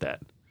disagree with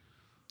that.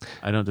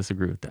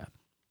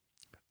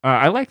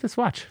 I like this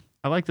watch.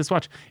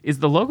 Is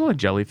the logo a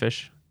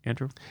jellyfish,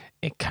 Andrew?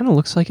 It kind of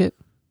looks like it.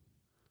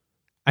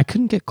 I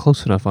couldn't get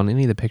close enough on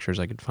any of the pictures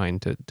I could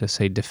find to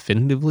say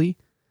definitively.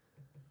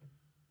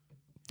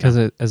 Because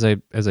as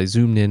I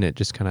zoomed in, it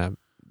just kind of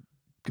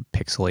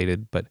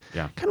pixelated, but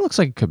Yeah. kind of looks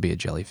like it could be a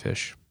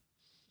jellyfish.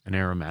 An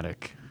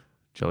aromatic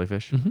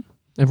jellyfish. Mm-hmm.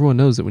 Everyone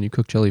knows that when you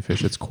cook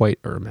jellyfish, it's quite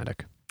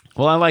aromatic.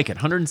 Well, I like it.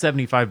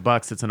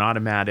 $175. It's an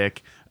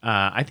automatic.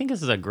 I think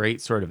this is a great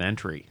sort of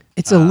entry.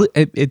 It's a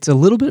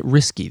little bit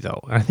risky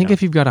though. I think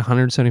if you've got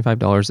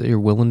 $175 that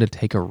you're willing to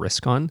take a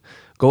risk on,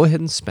 go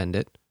ahead and spend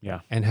it.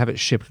 Yeah. And have it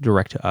shipped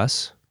direct to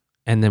us,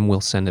 and then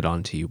we'll send it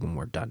on to you when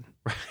we're done.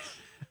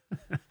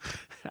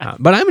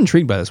 But I'm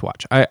intrigued by this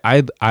watch.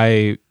 I'm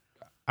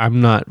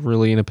not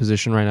really in a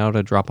position right now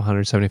to drop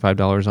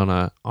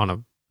 $175 on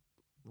a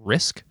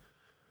risk,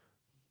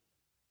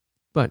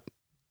 but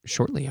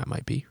shortly I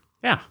might be.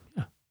 Yeah.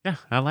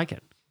 I like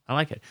it.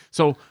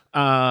 So,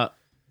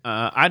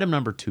 item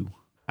number two,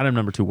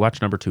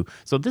 watch number 2.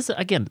 So this,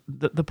 again,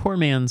 the poor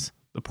man's,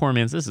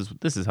 this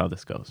is how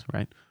this goes,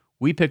 right?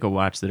 We pick a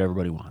watch that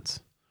everybody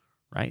wants,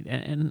 right?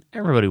 And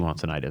everybody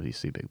wants an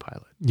IWC Big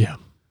Pilot. Yeah.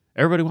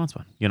 Everybody wants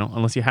one,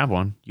 unless you have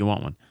one, you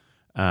want one.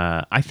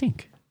 I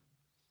think,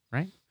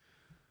 right?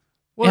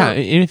 Well, yeah,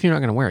 and if you're not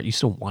going to wear it, you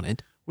still want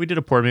it. We did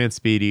a poor man's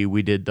Speedy.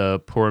 We did the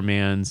poor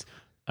man's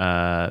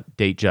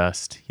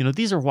Datejust.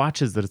 These are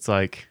watches that it's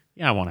like,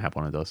 yeah, I want to have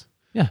one of those.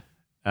 Yeah.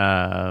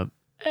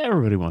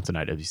 Everybody wants an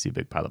IWC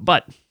Big Pilot,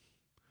 but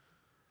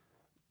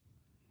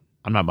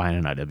I'm not buying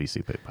an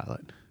IWC Big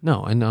Pilot.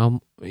 No,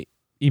 and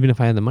even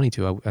if I had the money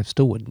to, I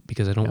still wouldn't,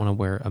 because I don't want to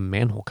wear a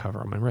manhole cover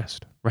on my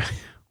wrist. Right.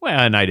 Well,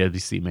 an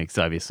IWC makes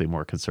obviously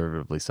more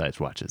conservatively sized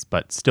watches,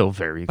 but still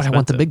very expensive. But I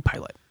want the Big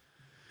Pilot.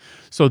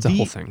 So it's the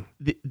whole thing.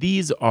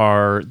 These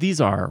are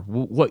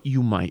what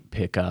you might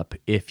pick up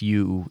if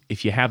you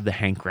have the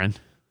hankering.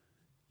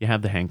 You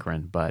have the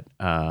hankering, but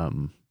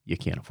you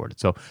can't afford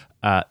it. So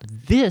I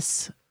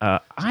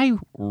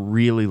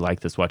really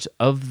like this watch.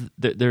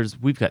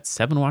 We've got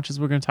 7 watches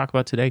we're going to talk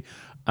about today.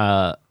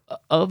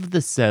 Of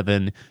the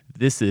 7,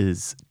 this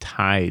is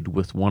tied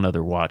with one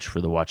other watch for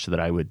the watch that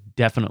I would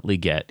definitely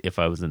get if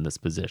I was in this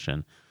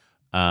position.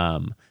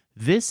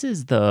 This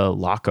is the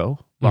Laco.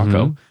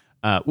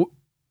 Mm-hmm.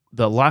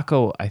 The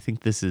Laco, I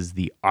think this is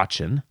the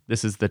Aachen.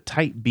 This is the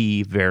Type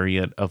B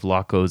variant of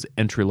Laco's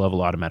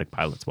entry-level automatic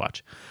pilot's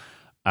watch.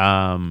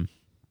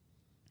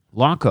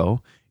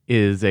 Laco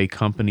is a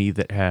company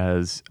that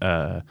has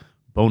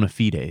bona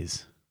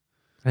fides.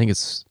 I think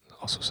it's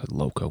also said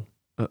Loco.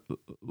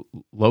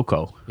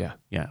 Loco. Yeah.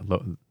 Yeah.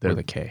 With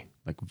a K.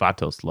 like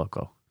Vatos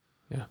Loco.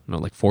 Yeah. No,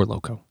 like Four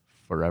Loco.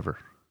 Forever.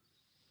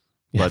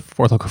 Yeah,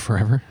 Four Loco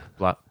forever.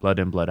 Blood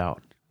in, blood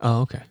out.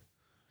 Oh, okay.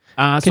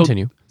 So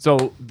Continue.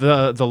 So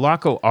the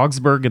Laco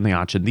Augsburg and the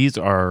Aachen, these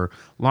are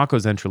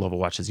Laco's entry-level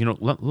watches. You know,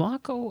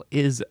 Laco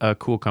is a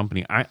cool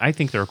company. I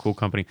think they're a cool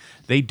company.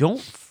 They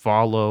don't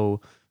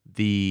follow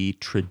the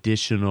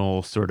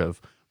traditional sort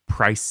of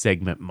price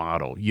segment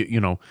model.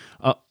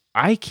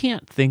 I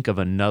can't think of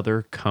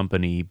another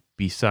company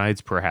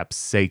besides perhaps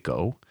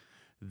Seiko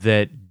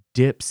that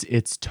dips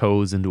its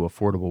toes into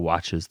affordable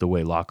watches the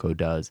way Laco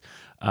does.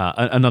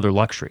 Another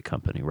luxury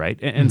company, right?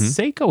 And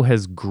Seiko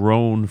has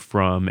grown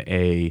from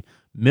a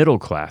middle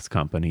class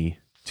company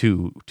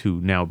to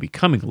now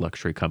becoming a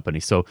luxury company.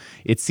 So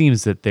it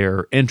seems that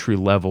their entry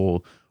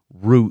level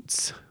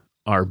roots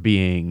are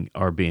being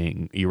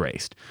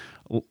erased.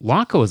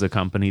 Laco is a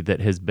company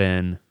that has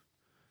been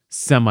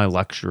semi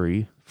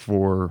luxury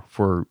for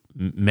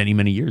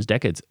many years,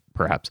 decades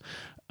perhaps.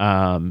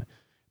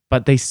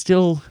 But they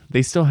still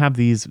have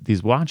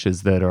these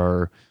watches that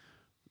are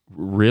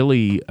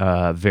really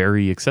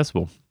very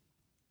accessible.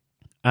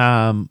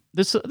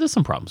 There's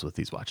some problems with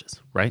these watches,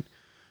 right?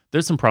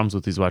 There's some problems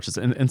with these watches,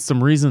 and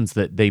some reasons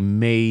that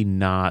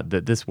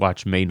this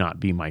watch may not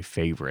be my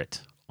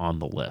favorite on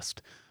the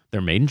list.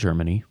 They're made in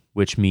Germany,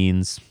 which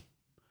means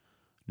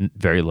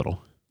very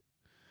little.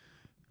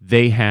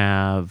 They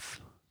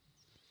have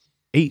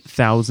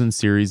 8,000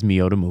 series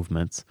Miyota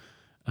movements,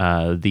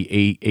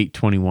 the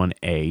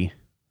 821A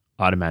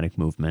automatic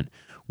movement,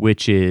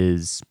 which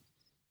is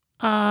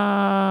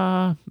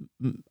not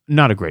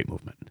a great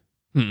movement.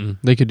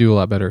 They could do a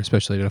lot better,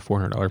 especially at a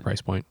 $400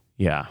 price point.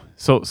 Yeah,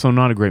 so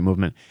not a great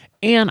movement.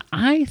 And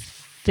I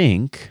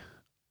think,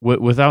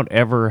 without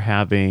ever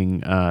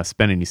having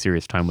spent any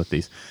serious time with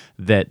these,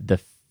 that the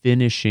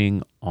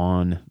finishing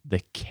on the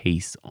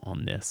case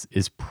on this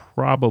is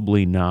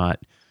probably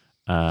not,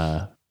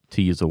 to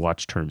use a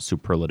watch term,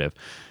 superlative.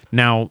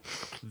 Now,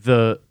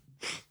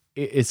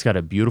 it's got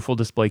a beautiful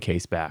display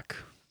case back.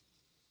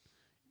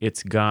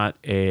 It's got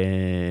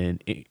an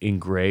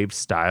engraved,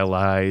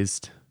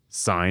 stylized,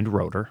 signed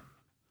rotor.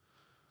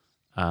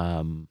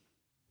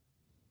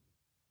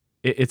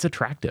 It's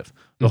attractive.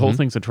 The whole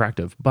thing's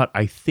attractive, but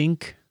I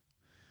think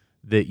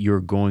that you're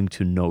going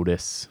to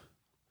notice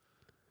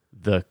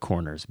the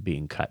corners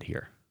being cut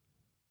here.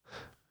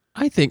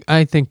 I think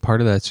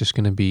part of that's just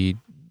going to be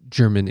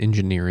German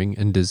engineering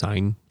and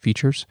design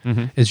features.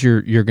 Is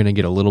you're going to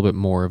get a little bit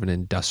more of an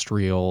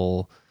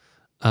industrial,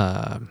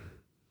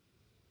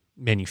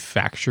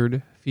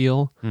 manufactured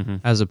feel,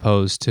 as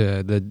opposed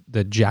to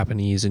the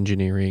Japanese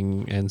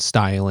engineering and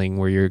styling,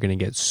 where you're going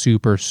to get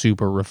super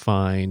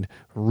refined,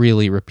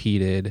 really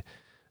repeated.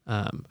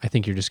 I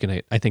think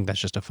that's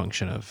just a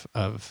function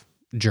of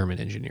German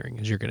engineering,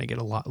 is you're going to get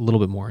a little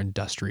bit more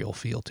industrial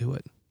feel to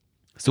it.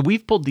 So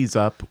we've pulled these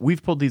up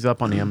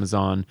on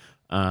Amazon,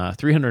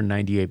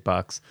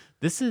 $398.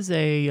 This is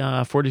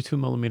a 42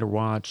 millimeter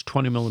watch,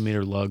 20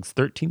 millimeter lugs,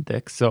 13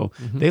 thick. So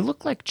they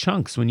look like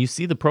chunks. When you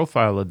see the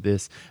profile of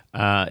this,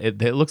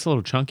 it looks a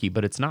little chunky,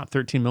 but it's not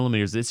 13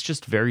 millimeters. It's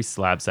just very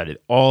slab sided.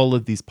 All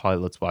of these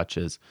Pilots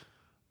watches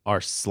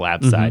are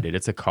slab sided.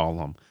 It's a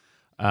column.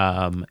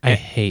 I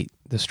hate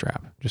the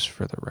strap, just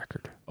for the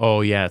record.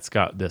 Oh yeah, it's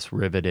got this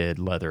riveted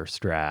leather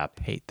strap.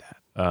 Hate that.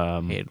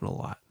 Hate it a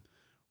lot.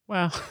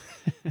 Well,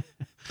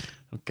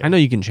 okay. I know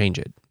you can change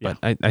it, but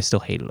I still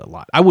hate it a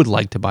lot. I would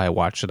like to buy a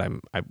watch that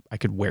I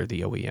could wear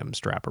the OEM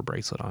strap or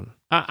bracelet on.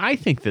 I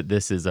think that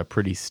this is a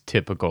pretty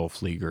typical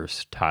Flieger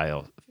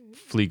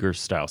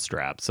style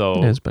strap.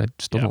 So it is, but I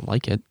still don't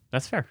like it.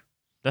 That's fair.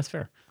 Damn.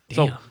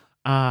 So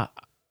I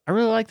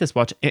really like this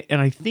watch,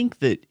 and I think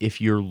that if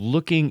you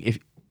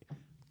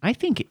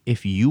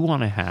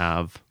want to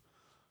have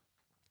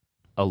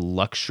a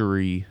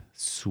luxury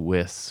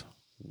Swiss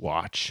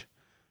watch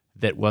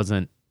that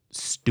wasn't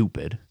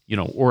stupid,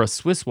 or a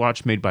Swiss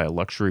watch made by a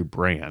luxury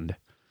brand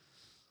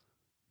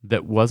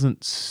that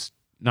wasn't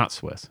not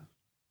Swiss.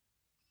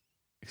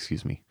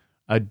 Excuse me.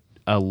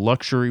 A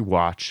luxury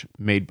watch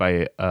made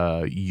by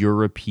a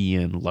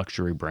European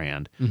luxury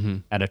brand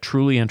at a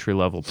truly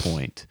entry-level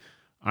point.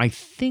 I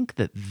think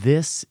that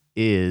this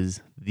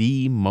is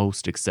the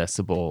most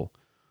accessible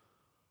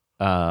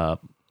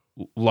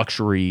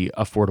luxury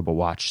affordable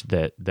watch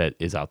that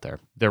is out there.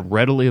 They're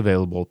readily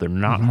available. They're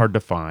not hard to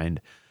find.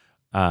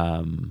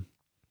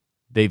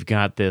 They've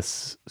got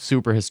this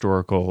super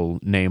historical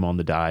name on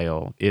the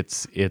dial.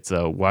 It's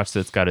a watch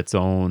that's got its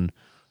own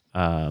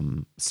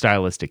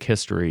stylistic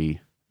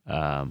history.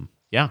 The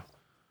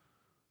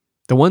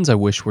ones I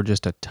wish were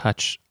just a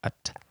touch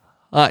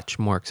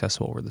more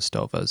accessible were the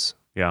Stovas.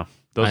 Yeah,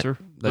 those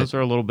are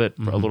a little bit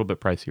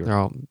pricier. They're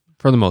all,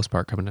 for the most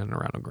part, coming in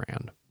around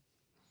 $1,000.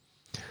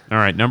 All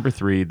right, number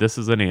 3. This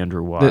is an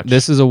Andrew watch.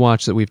 This is a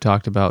watch that we've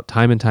talked about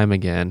time and time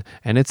again,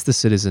 and it's the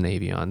Citizen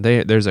Avion.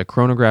 There's a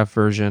chronograph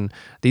version.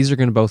 These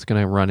are both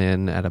going to run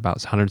in at about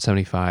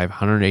 $175,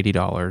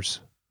 $180.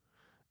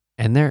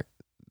 and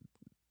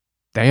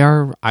they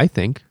are, I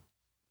think,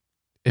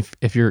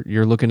 if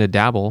you're looking to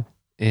dabble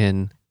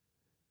in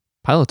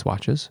pilot's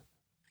watches,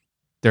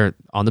 they're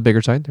on the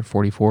bigger side. They're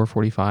 44,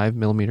 45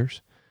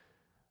 millimeters.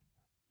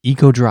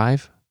 Eco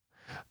Drive,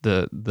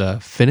 the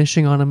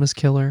finishing on them is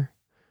killer.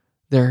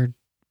 There's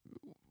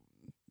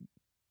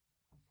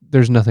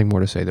nothing more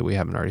to say that we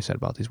haven't already said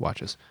about these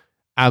watches.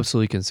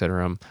 Absolutely consider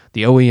them.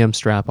 The OEM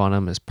strap on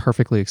them is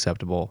perfectly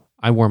acceptable.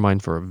 I wore mine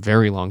for a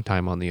very long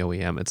time on the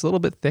OEM. It's a little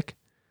bit thick,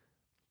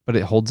 but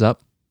it holds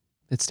up.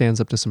 It stands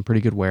up to some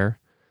pretty good wear.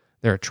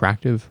 They're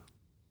attractive.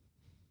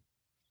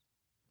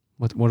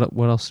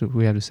 What else do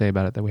we have to say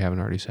about it that we haven't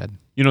already said?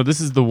 This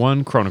is the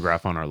one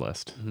chronograph on our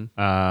list.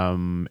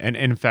 Mm-hmm. And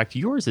in fact,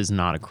 yours is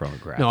not a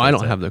chronograph. No, I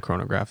don't have the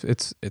chronograph.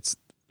 It's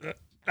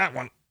that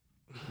one.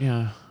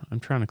 Yeah, I'm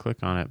trying to click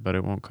on it, but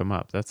it won't come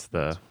up.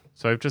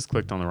 So I've just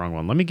clicked on the wrong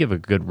one. Let me give a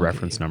good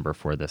reference number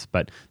for this.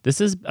 But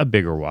this is a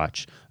bigger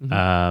watch.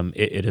 Mm-hmm.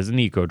 It is an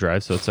Eco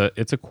Drive, so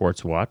it's a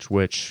quartz watch,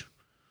 which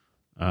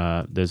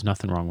there's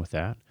nothing wrong with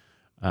that.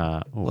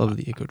 Love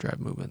the Eco Drive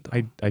movement,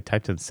 though. I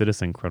typed in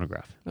Citizen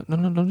chronograph. No,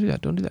 don't do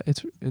that. Don't do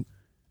that.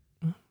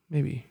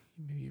 Maybe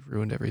you've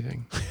ruined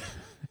everything.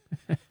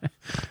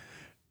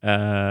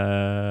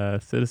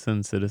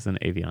 Citizen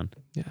Avion.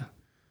 Yeah,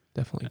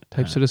 definitely.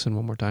 Type Citizen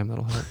one more time.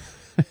 That'll help.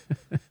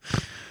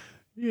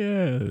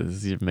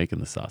 Yes, you're making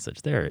the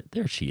sausage. There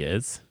she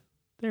is.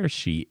 There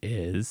she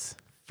is.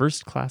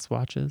 First class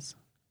watches,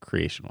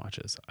 Creation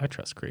watches. I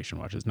trust Creation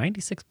watches.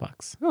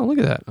 $96. Oh, look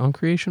at that. On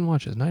Creation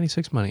watches,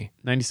 96 money.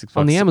 $96.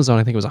 On the Amazon,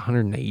 I think it was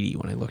 180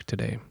 when I looked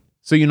today.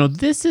 So,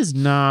 this is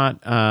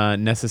not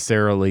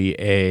necessarily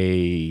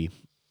a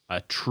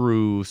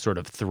true sort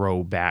of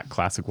throwback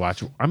classic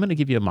watch. I'm going to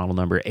give you a model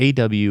number,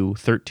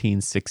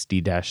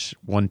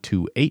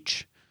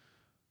 AW1360-12H,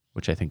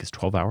 which I think is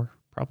 12 hour,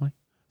 probably.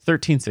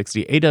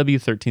 1360,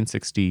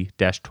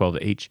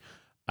 AW1360-12H.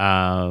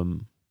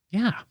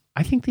 Yeah,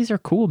 I think these are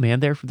cool,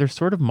 man. They're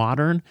sort of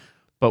modern,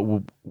 but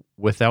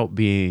without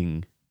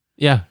being...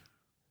 Yeah.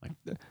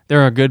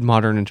 They're a good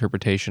modern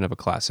interpretation of a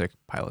classic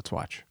pilot's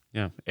watch.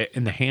 Yeah,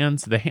 and the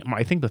hands,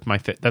 I think that's my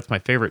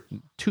favorite.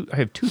 I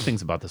have two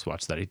things about this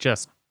watch that I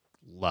just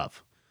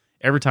love.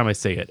 Every time I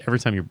say it, every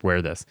time you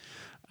wear this,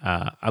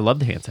 I love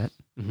the handset.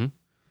 Mm-hmm.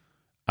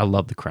 I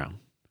love the crown.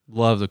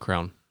 Love the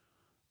crown.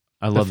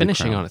 I love the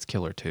finishing on it's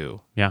killer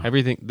too. Yeah,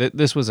 everything.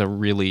 This was a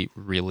really,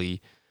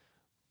 really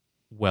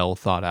well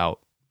thought out,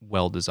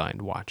 well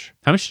designed watch.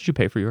 How much did you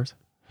pay for yours?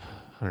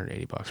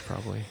 $180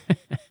 probably.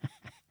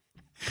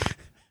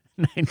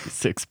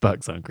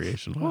 $96 on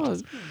Creation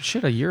watches. Well,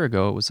 shit, a year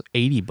ago it was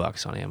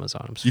 $80 on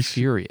Amazon. I'm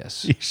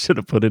furious. You should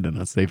have put it in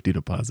a safety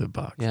deposit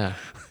box. Yeah,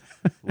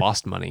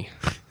 lost money.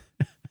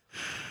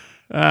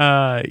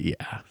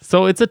 Yeah.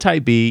 So it's a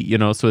Type B,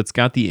 so it's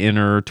got the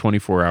inner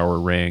 24-hour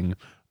ring.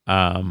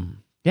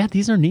 Yeah,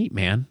 these are neat,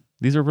 man.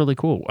 These are really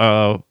cool.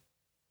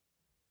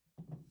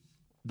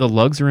 The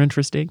lugs are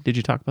interesting. Did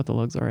you talk about the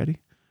lugs already?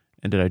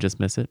 And did I just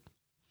miss it?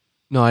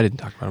 No, I didn't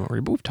talk about them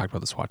already, but we've talked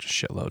about this watch a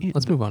shitload.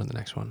 Let's move on to the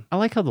next one. I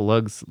like how the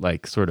lugs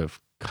sort of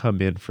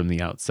come in from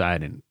the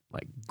outside and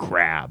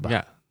grab.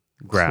 Yeah.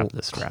 Grab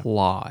the strap.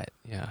 Claw it.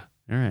 Yeah.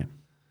 All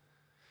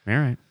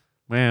right.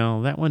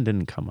 Well, that one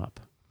didn't come up,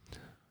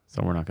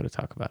 so we're not going to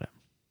talk about it.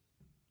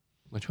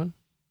 Which one?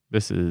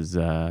 This is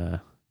the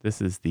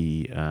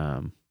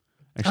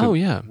actually, oh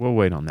yeah, we'll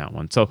wait on that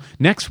one. So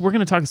next we're going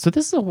to talk. So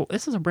this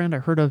is a brand I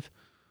heard of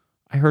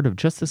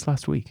just this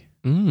last week.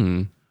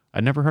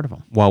 I'd never heard of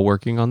them. While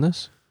working on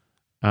this?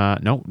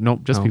 No,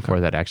 just before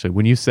that actually.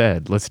 When you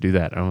said let's do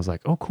that, I was like,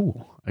 oh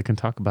cool. I can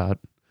talk about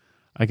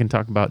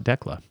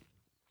Dekla.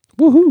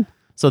 Woohoo!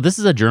 So this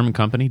is a German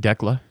company,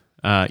 Dekla.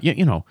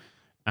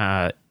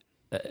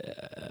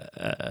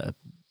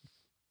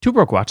 Two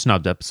Broke Watch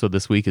Snobs episode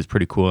this week is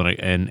pretty cool,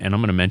 and I'm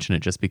going to mention it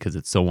just because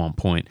it's so on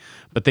point.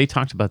 But they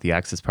talked about the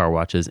Axis Power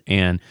Watches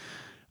and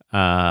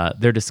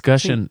their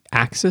discussion.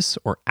 Axis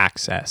or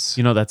Access?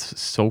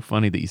 That's so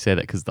funny that you say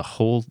that because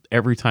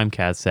every time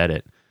Kaz said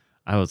it,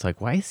 I was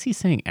like, why is he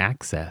saying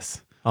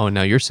Access? Oh,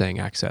 now you're saying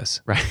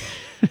Access. Right.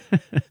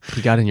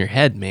 You got in your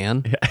head,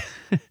 man.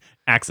 Yeah.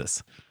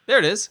 Axis. There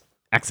it is.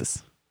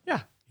 Axis.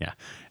 Yeah.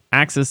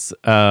 Axis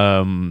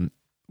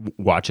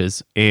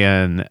watches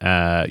and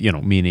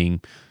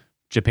meaning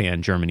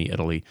Japan, Germany,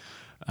 Italy.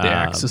 The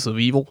axis of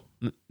evil.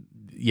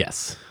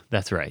 Yes,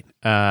 that's right.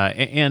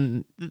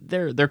 And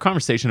their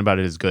conversation about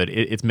it is good.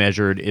 It's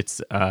measured.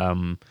 It's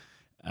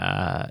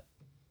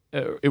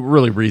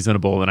really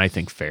reasonable and I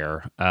think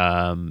fair.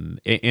 And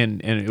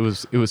it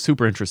was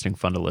super interesting,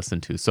 fun to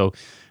listen to. So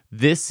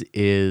this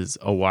is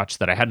a watch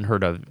that I hadn't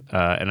heard of,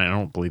 and I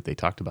don't believe they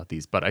talked about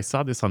these, but I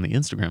saw this on the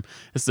Instagram.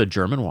 This is a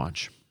German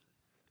watch.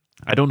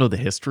 I don't know the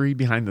history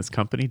behind this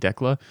company,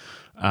 Dekla,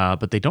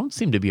 but they don't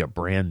seem to be a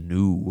brand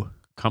new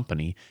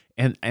company,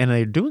 and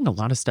they're doing a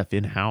lot of stuff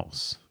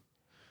in-house.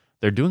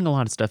 So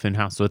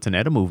it's an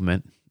ETA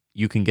movement.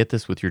 You can get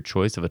this with your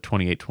choice of a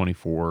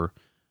 2824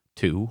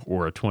 2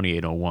 or a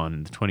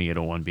 2801, the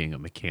 2801 being a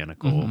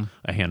mechanical,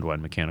 a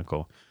hand-wound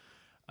mechanical.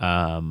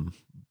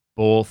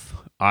 Both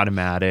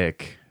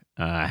automatic,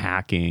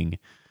 hacking,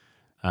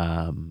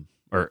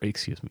 or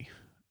excuse me,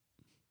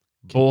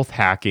 both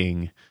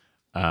hacking,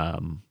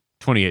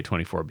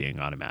 28-24 being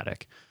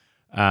automatic.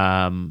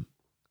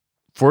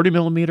 40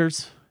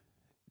 millimeters,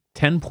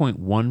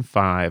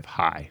 10.15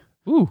 high.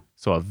 Ooh,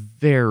 So a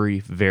very,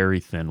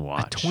 very thin a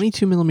watch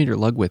 22 millimeter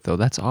lug width though.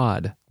 That's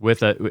odd.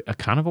 with a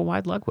kind of a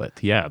wide lug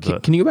width. Yeah.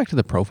 Can you go back to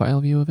the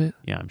profile view of it?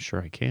 Yeah, I'm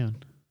sure I can.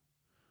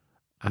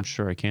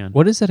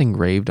 What is that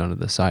engraved onto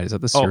the side? Is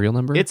that the serial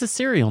number? It's a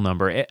serial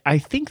number. I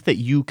think that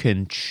you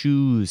can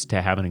choose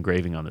to have an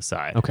engraving on the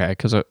side. Okay,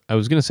 because I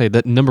was going to say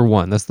that number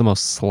one, that's the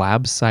most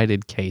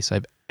slab-sided case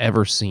I've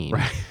ever seen.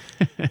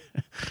 Right.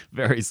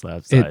 Very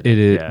slab-sided. It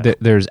is. Yeah.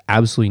 There's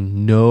absolutely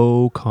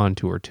no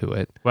contour to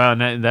it. Well,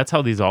 and that's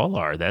how these all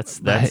are. That's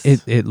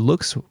It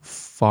looks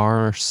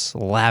far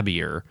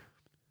slabbier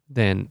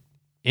than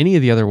any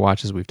of the other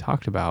watches we've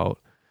talked about,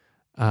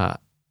 and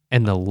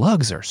the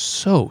lugs are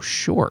so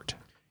short.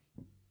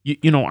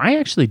 You know, I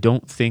actually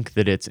don't think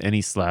that it's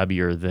any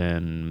slabbier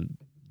than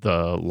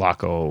the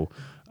Laco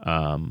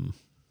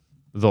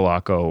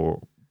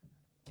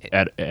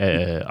at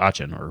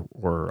Aachen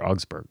or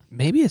Augsburg.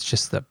 Maybe it's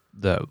just the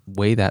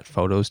way that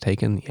photo's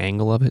taken, the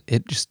angle of it.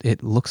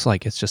 It looks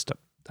like it's just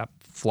a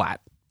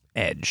flat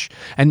edge,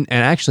 and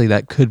actually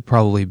that could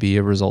probably be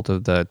a result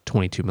of the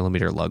 22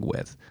 millimeter lug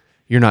width.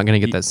 You're not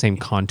going to get that same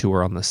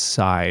contour on the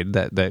side,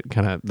 that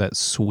kind of that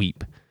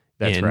sweep.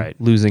 That's in, right.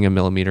 Losing a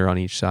millimeter on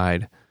each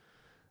side.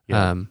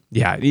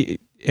 Yeah.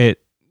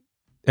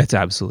 It's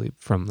absolutely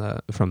from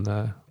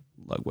the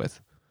lug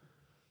width.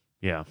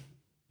 Yeah.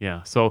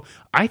 Yeah. So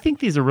I think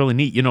these are really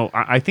neat. You know,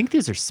 I think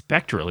these are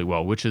spec'd really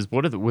well, which is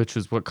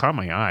what caught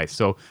my eye.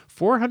 So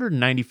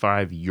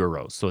 495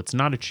 euros. So it's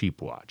not a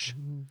cheap watch.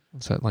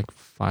 Is that like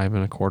 5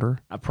 1/4?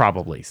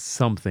 Probably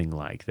something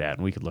like that.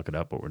 And we could look it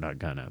up, but we're not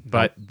gonna.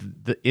 But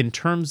in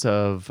terms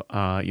of,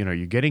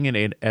 you're getting an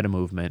ETA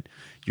movement,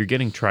 you're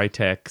getting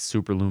Tritech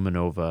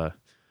Superluminova,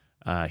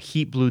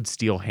 heat blued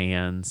steel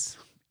hands,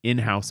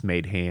 in-house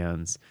made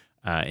hands,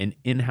 an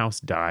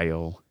in-house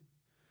dial.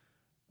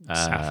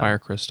 Sapphire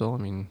crystal. I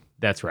mean,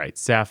 that's right.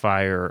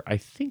 Sapphire. I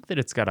think that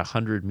it's got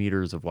 100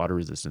 meters of water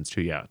resistance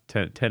too. Yeah.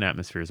 10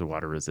 atmospheres of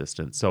water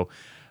resistance. So,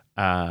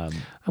 I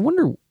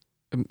wonder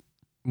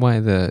why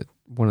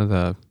one of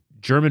the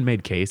German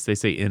made case, they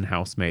say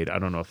in-house made. I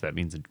don't know if that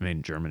means it's made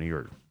in Germany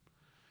or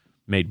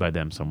made by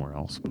them somewhere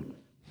else.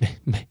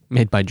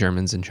 made by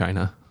Germans in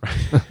China.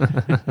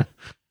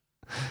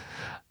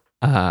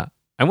 I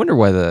wonder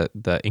why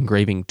the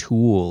engraving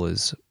tool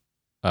is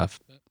a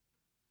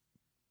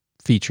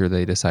feature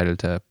they decided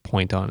to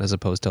point on as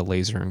opposed to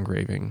laser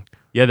engraving.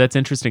 Yeah, that's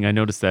interesting. I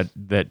noticed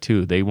that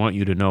too. They want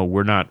you to know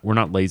we're not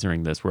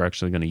lasering this. We're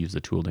actually going to use the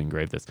tool to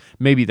engrave this.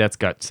 Maybe that's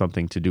got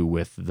something to do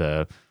with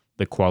the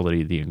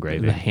quality of the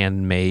engraving, the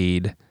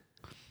handmade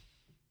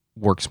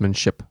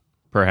workmanship.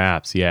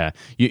 Perhaps, yeah.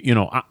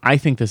 I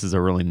think this is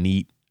a really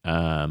neat.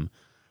 I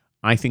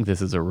think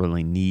this is a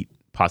really neat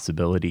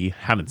possibility.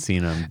 Haven't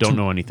seen them, don't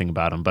know anything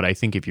about them, but I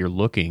think if you're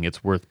looking,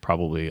 it's worth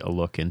probably a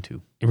look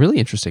into. A really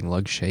interesting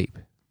lug shape.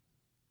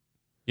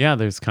 Yeah,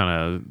 there's kind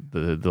of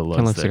the lugs.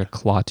 Kind of looks like a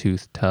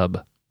claw-tooth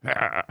tub.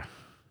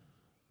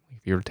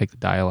 If you were to take the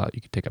dial out,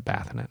 you could take a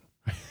bath in it.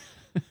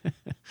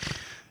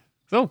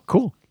 So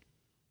cool.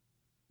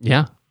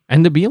 Yeah,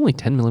 and to be only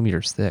 10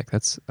 millimeters thick,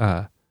 that's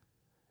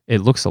it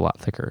looks a lot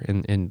thicker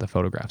in the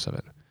photographs of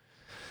it.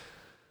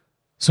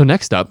 So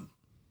next up,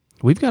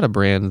 we've got a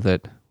brand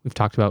that we've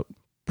talked about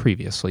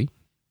previously,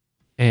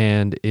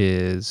 and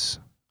is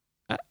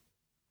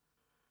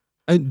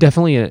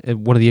definitely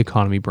one of the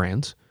economy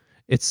brands.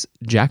 It's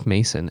Jack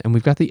Mason, and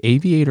we've got the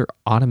Aviator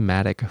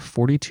Automatic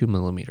 42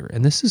 millimeter,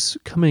 and this is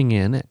coming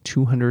in at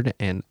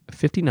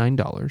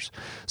 $259.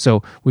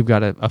 So we've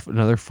got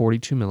another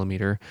 42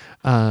 millimeter,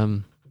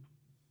 kind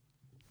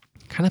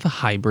of a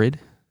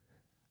hybrid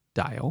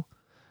dial,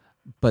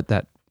 but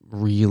that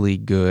really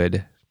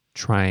good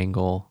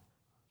triangle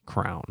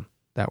crown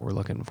that we're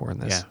looking for in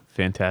this. Yeah,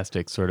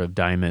 fantastic sort of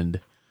diamond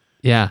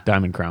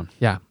crown.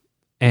 Yeah,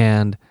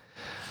 and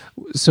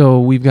so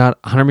we've got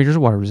 100 meters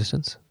of water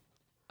resistance.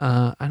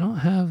 I don't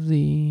have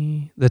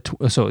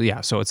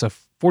so it's a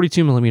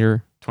 42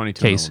 millimeter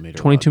 22 case, millimeter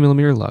 22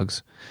 millimeter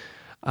lugs.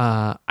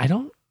 What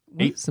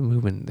is the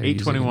movement?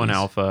 821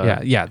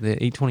 alpha. Yeah, the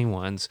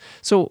 821s.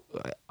 So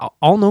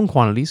all known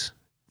quantities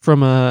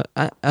from an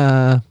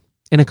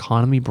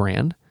economy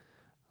brand.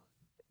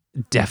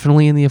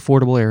 Definitely in the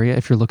affordable area.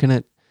 If you're looking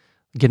at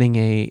getting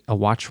a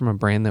watch from a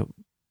brand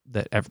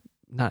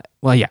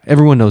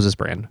everyone knows this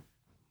brand.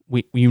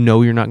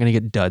 You're not going to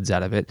get duds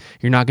out of it.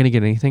 You're not going to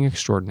get anything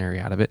extraordinary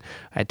out of it.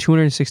 At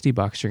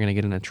 $260, you're going to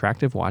get an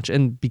attractive watch,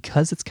 and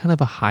because it's kind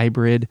of a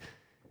hybrid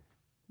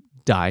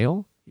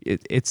dial,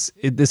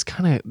 this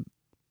kind of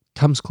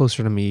comes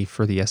closer to me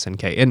for the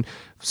SNK. And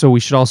so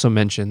we should also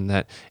mention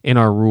that in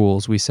our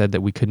rules, we said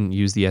that we couldn't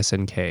use the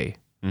SNK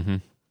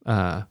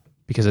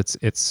because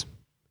it's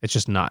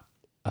just not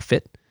a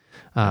fit.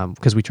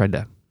 Because we tried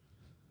to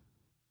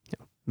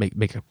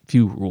make a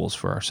few rules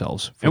for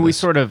ourselves. And we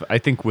sort of, I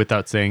think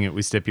without saying it,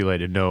 we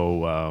stipulated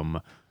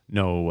no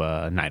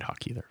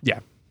Nighthawk either. Yeah.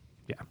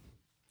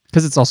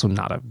 Because it's also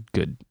not a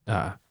good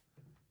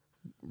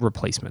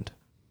replacement.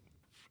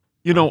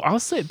 I'll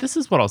say this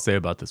is what I'll say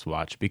about this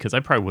watch, because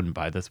I probably wouldn't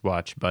buy this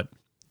watch, but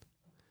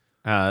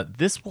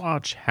this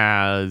watch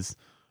has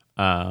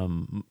a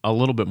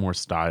little bit more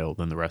style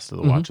than the rest of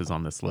the watches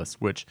on this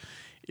list, which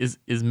is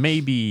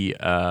maybe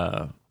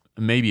a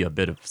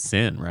bit of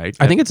sin, right?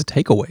 I think it's a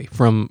takeaway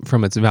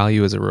from its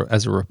value as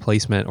a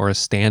replacement or a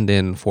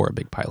stand-in for a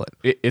big Pilot.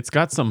 It's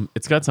got some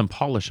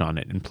polish on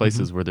it in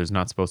places where there's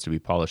not supposed to be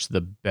polish.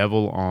 The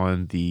bevel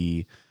on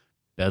the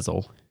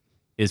bezel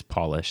is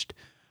polished.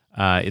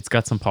 It's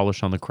got some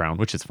polish on the crown,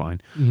 which is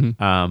fine.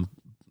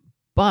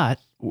 But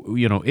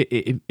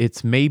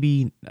it's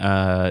maybe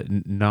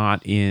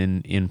not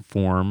in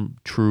form,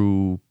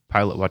 true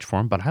Pilot watch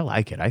form, but I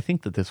like it. I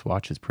think that this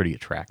watch is pretty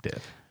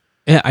attractive.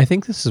 Yeah, I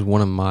think this is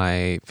one of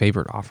my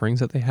favorite offerings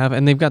that they have,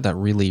 and they've got that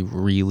really,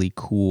 really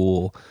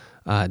cool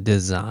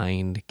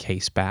designed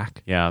case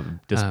back. Yeah,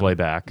 display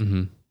back.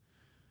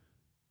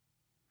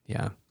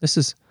 Yeah, this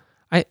is.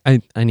 I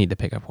need to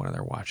pick up one of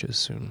their watches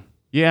soon.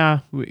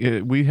 Yeah,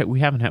 we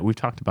haven't had. We've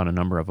talked about a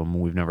number of them,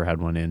 and we've never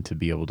had one in to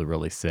be able to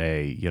really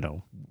say,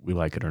 we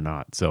like it or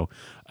not. So,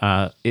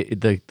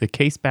 the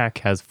case back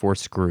has 4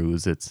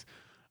 screws. It's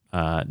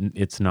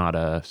not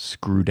a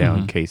screw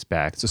down case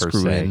back. It's a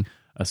screw in.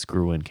 A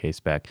screw in case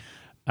back,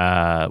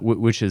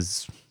 which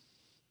is,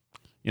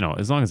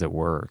 as long as it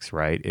works,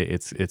 right?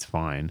 It's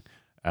fine.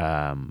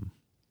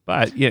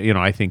 But yeah,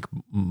 I think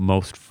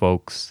most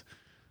folks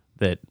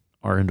that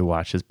are into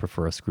watches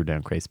prefer a screw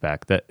down case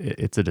back. That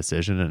it's a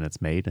decision and it's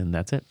made, and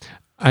that's it.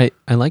 I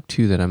like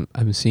too that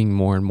I'm seeing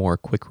more and more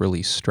quick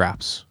release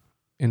straps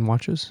in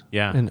watches.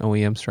 Yeah, and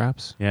OEM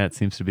straps. Yeah, it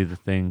seems to be the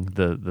thing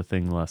the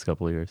last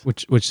couple of years.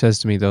 Which says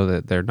to me though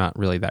that they're not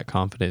really that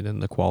confident in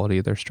the quality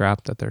of their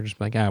strap, that they're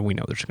just like, we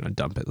know they're just going to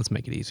dump it. Let's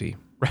make it easy.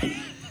 Right.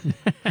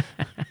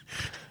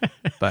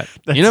 But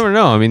you never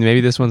know. I mean,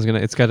 maybe this one's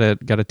it's got a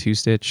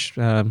 2-stitch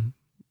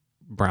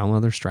brown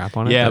leather strap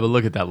on it. Yeah, but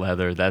look at that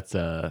leather. That's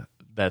a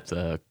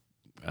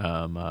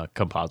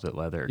composite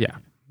leather. Yeah.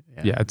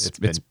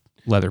 It's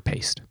leather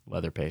paste.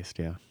 Leather paste.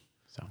 Yeah.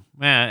 So,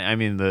 I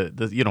mean,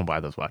 the you don't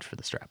buy this watch for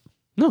the strap.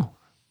 No.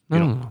 You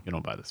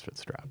don't buy this for the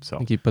strap. So I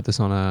think you put this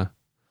on an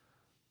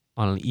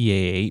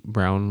EA8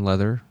 brown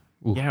leather.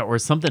 Ooh. Yeah, or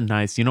something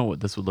nice. You know what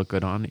this would look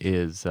good on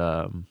is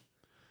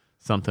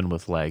something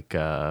with like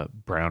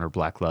brown or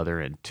black leather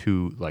and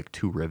two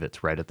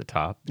rivets right at the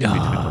top.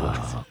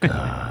 Oh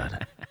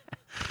God.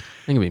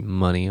 I think it'd be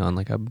money on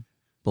like a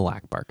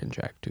black Bark and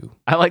Jack too.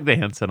 I like the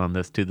handset on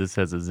this too. This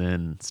has a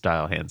Zen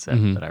style handset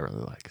that I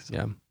really like. So.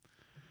 Yeah.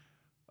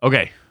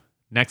 Okay.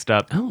 Next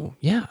up. Oh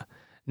yeah.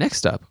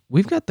 Next up,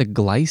 we've got the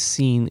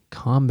Glycine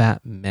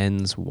Combat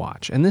Men's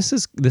Watch, and this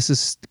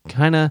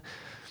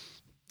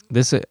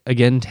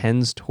again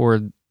tends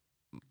toward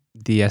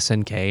the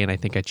SNK, and I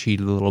think I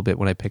cheated a little bit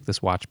when I picked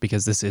this watch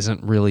because this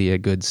isn't really a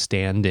good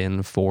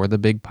stand-in for the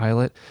Big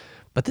Pilot,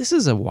 but this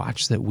is a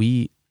watch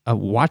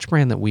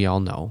brand that we all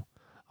know,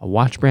 a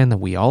watch brand that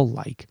we all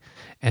like,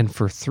 and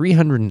for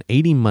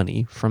 $380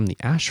 money from the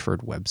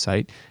Ashford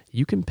website,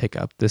 you can pick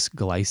up this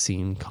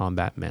Glycine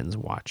Combat Men's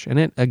Watch, and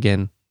it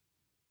again,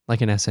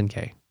 like an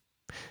SNK.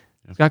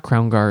 It's got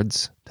crown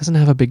guards, doesn't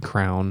have a big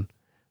crown,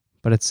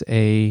 but it's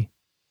a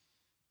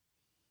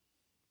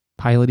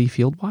fieldy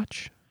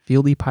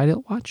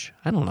pilot watch.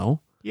 I don't know.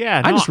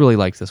 Yeah, I just really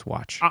like this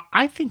watch.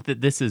 I think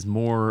that this is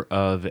more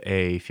of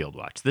a field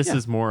watch. This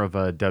is more of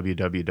a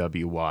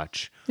WWW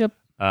watch. Yep.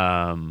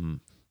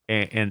 And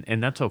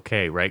that's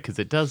okay, right? Because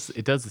it does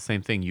the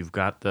same thing. You've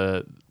got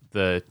the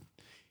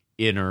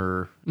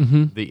inner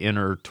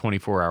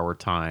 24-hour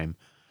time.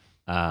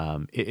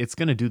 It's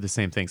going to do the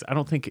same things. I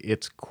don't think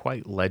it's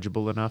quite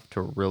legible enough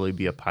to really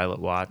be a pilot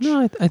watch.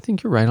 No, I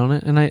think you're right on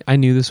it, and I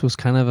knew this was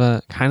kind of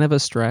a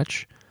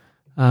stretch,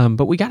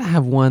 but we got to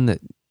have one that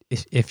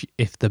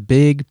if the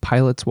big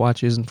pilot's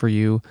watch isn't for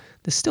you,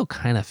 this still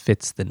kind of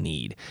fits the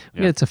need.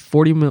 Yeah. It's a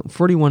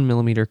 41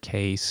 millimeter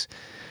case,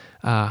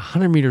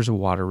 100 meters of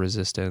water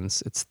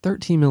resistance. It's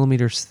 13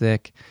 millimeters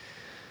thick.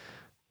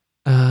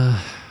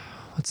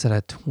 What's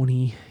that?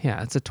 20?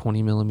 Yeah, it's a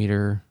 20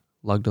 millimeter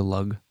lug to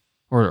lug.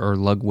 Or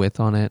lug width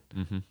on it.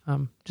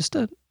 Mm-hmm. Just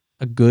a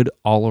good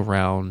all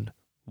around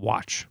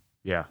watch.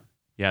 Yeah.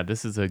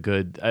 This is a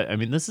good. I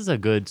mean, this is a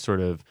good sort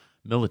of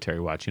military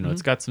watch.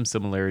 It's got some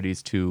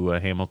similarities to a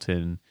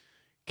Hamilton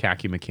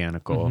khaki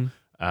mechanical.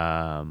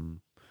 Mm-hmm.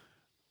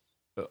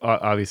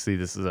 Obviously,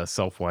 this is a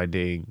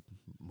self-winding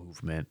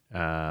movement.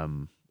 A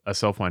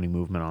self-winding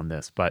movement on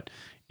this, but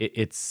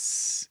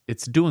it's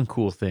doing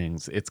cool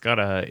things. It's got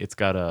an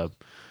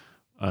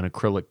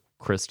acrylic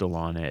crystal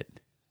on it.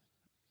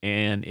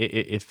 And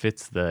it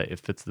fits the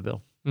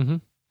bill. Mm-hmm.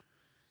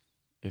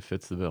 It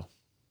fits the bill.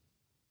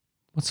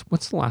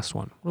 What's the last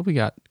one? What have we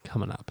got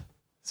coming up?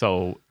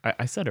 So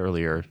I said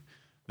earlier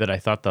that I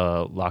thought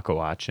the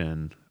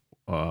Lakoachin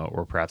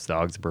or perhaps the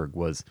Augsburg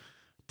was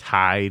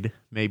tied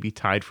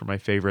for my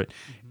favorite.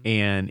 Mm-hmm.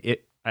 And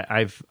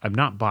I've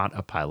not bought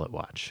a pilot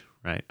watch,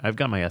 right? I've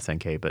got my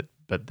SNK, but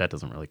that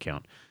doesn't really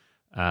count.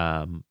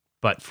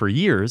 But for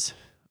years,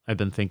 I've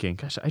been thinking,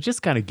 gosh, I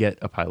just got to get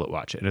a Pilot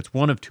watch. And it's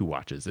one of two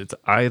watches. It's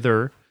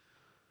either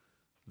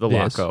the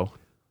This. Laco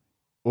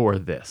or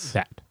this.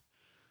 That.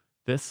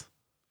 This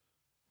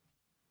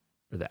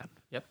or that.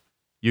 Yep.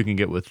 You can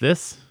get with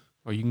this.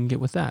 Or you can get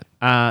with that.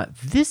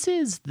 This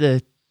is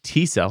the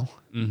T-Cell.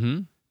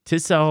 Mm-hmm.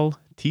 T-Cell?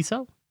 Tits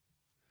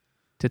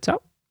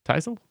out.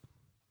 Teisel?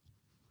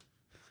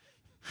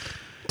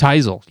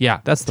 Teisel.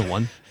 Yeah, that's the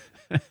one.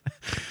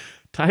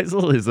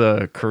 Teisel is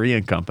a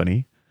Korean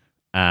company.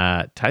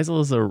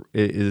 Teisel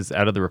is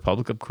out of the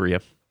Republic of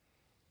Korea,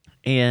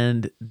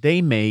 and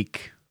they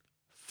make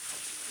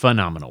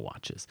phenomenal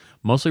watches,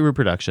 mostly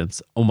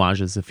reproductions,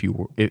 homages. If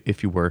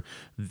you were,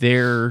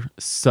 their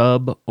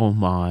sub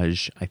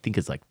homage, I think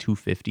is like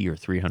 $250 or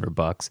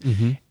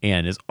 $300,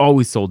 and is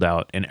always sold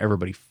out, and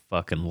everybody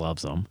fucking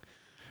loves them.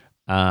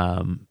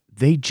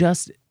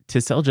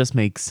 Tissell just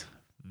makes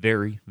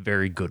very,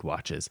 very good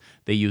watches.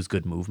 They use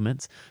good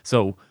movements.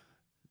 So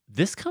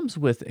this comes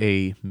with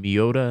a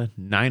Miyota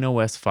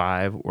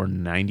 90S5 or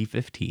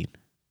 9015.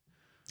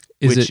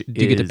 Do you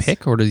get to is-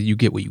 pick, or do you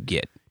get what you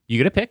get? You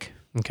get a pick.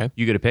 Okay.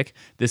 You get a pick.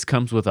 This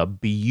comes with a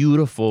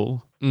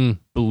beautiful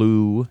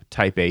blue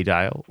Type A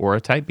dial or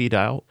a Type B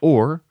dial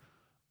or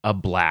a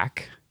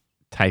black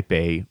Type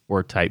A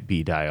or Type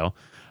B dial.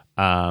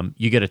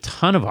 You get a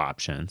ton of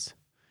options.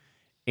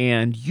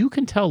 And you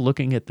can tell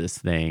looking at this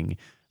thing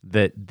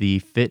that the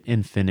fit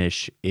and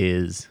finish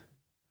is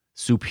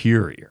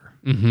superior.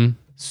 Mm-hmm.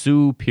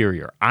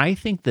 Superior. I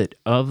think that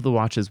of the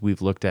watches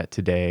we've looked at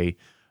today,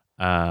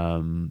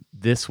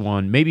 this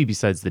one, maybe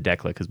besides the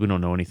Decla, because we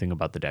don't know anything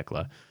about the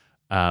Decla,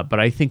 but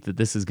I think that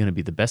this is going to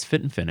be the best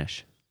fit and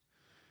finish.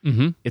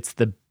 Mm-hmm. It's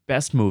the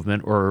best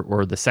movement,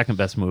 or the second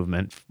best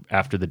movement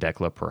after the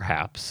Decla,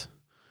 perhaps,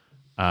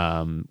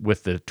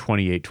 with the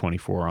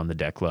 2824 on the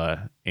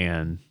Decla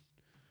and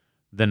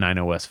the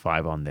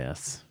 90S5 on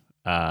this.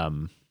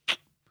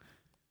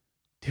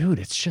 Dude,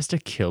 it's just a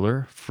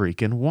killer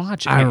freaking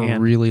watch. I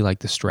And really like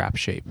the strap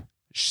shape.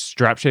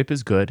 strap shape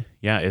is good.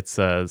 Yeah, it's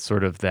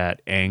sort of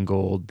that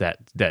angled, that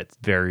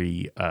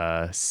very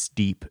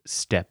steep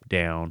step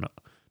down,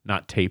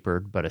 not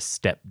tapered, but a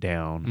step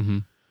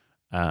down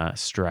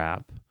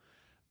strap.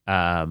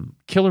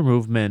 Killer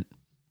movement.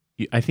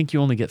 I think you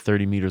only get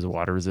 30 meters of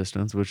water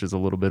resistance, which is a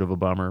little bit of a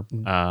bummer.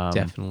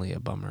 Definitely a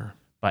bummer.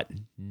 But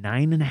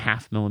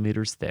 9.5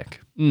 millimeters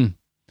thick. Mm.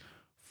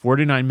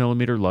 49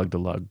 millimeter lug to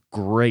lug.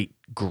 Great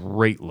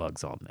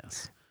lugs on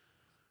this.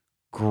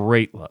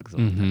 Great lugs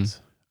on this.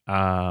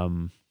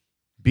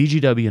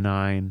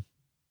 BGW9,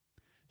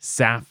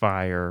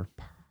 Sapphire,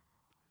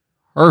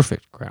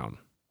 Perfect crown.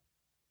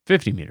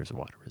 50 meters of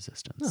water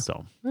resistance.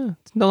 So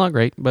It's still not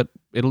great, but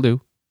it'll do.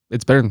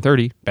 It's better than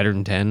 30, better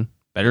than 10,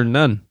 better than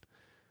none.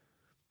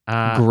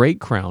 Great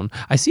crown.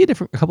 I see a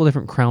couple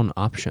different crown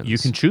options. you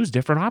can choose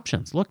different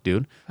options. Look,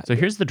 dude. So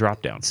here's the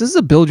drop down. This is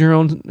a build your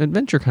own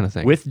adventure kind of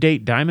thing. With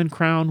date diamond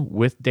crown,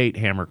 with date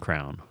hammer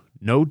crown.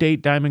 No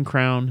date diamond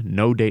crown,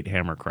 no date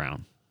hammer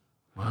crown.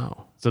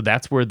 Wow. So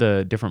that's where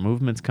the different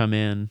movements come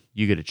in.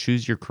 You get to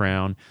choose your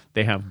crown.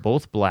 They have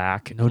both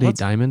black. No date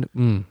diamond.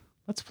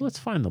 Let's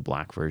find the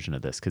black version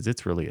of this because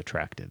it's really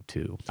attractive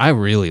too. I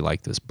really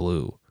like this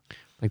blue,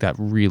 like that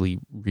really,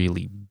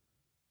 really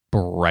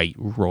bright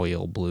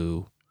royal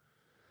blue.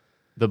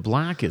 The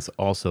black is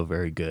also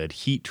very good.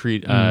 Heat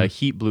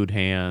blued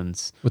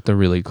hands. With the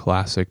really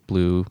classic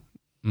blue.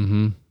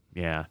 Mm-hmm.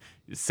 Yeah.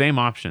 Same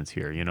options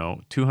here.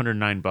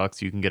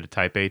 $209. You can get a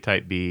Type A,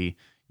 Type B.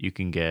 You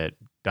can get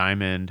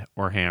diamond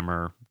or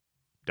hammer.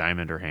 Get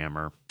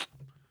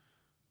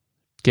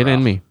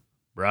in me.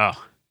 Bro.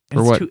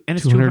 For what? And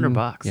it's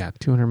 $200. Yeah,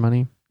 200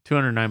 money.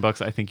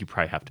 $209. I think you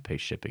probably have to pay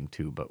shipping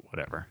too, but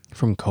whatever.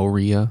 From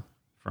Korea.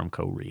 From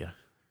Korea.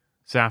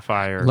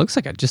 Sapphire. It looks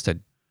like just a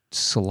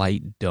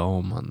slight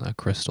dome on the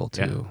crystal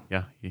too.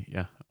 Yeah.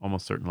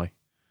 Almost certainly.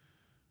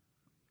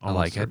 I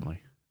like it. certainly.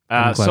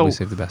 I'm glad we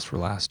saved the best for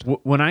last.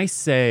 When I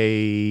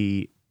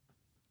say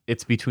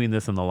it's between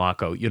this and the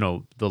Laco,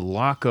 the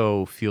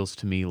Laco feels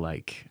to me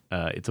like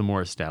it's a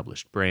more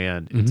established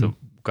brand. It's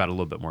got a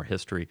little bit more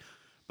history,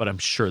 but I'm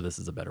sure this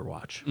is a better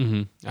watch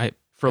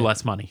for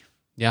less money.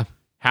 Yeah,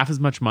 half as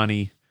much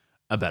money,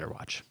 a better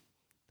watch.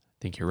 I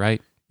think you're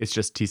right. It's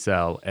just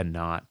T-Cell and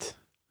not.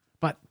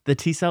 But the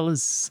T-Cell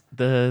is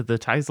the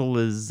Teisel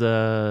is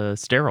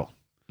sterile.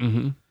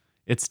 Mm-hmm.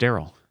 It's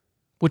sterile,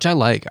 which I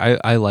like.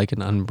 I like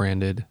an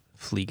unbranded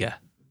Fliege.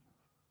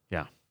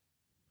 Yeah.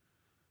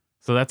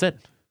 So that's it.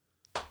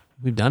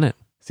 We've done it.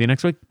 See you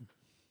next week.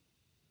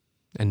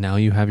 And now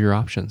you have your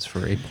options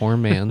for a poor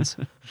man's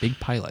big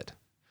pilot.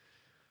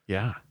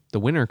 Yeah. The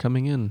winner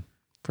coming in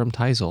from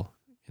Teisel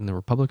in the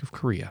Republic of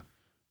Korea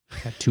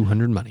at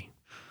 200 money.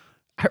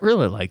 I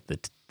really like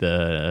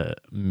the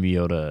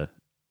Miyota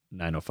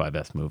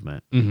 905S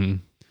movement. Mm-hmm.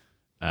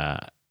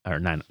 Or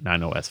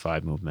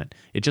 90S5 movement.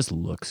 It just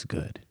looks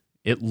good.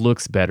 It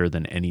looks better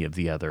than any of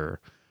the other.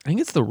 I think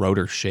it's the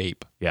rotor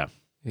shape. Yeah.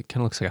 It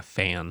kind of looks like a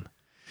fan.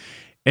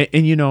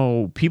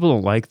 And people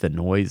don't like the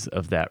noise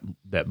of that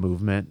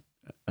movement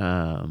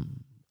because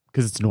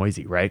it's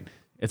noisy, right?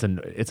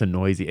 it's a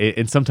noisy,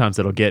 and sometimes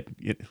it'll get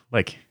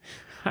like,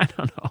 I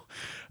don't know.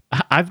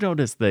 I've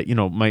noticed that,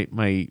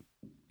 my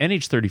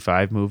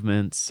NH35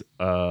 movements,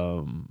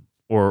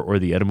 or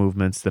the ETA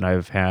movements that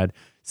I've had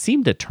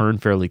seem to turn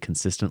fairly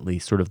consistently,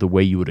 sort of the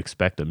way you would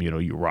expect them.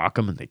 You rock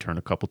them and they turn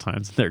a couple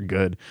times and they're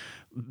good.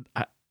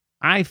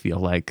 I feel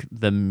like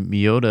the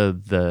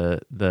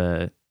Miyota,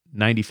 the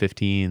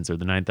 9015s or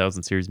the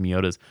 9000 series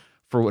Miyotas,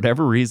 for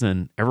whatever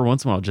reason, every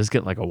once in a while just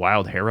get like a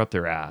wild hair up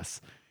their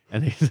ass,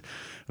 and they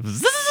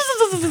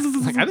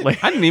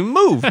I didn't even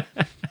move.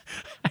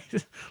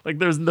 like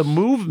there's the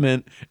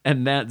movement,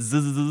 and that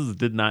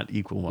did not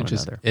equal one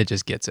another. It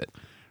just gets it.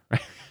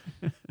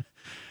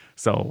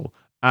 So,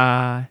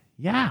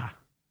 yeah,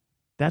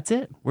 that's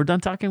it. We're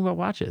done talking about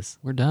watches.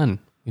 We're done.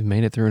 We've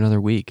made it through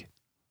another week.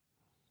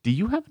 Do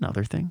you have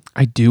another thing?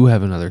 I do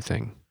have another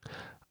thing.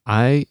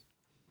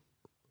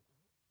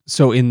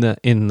 So in the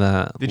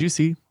Did you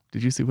see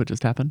what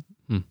just happened?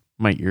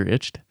 My ear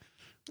itched.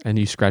 And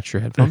you scratched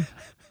your headphone?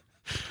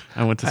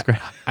 I went to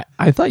scratch.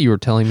 I thought you were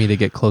telling me to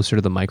get closer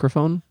to the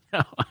microphone.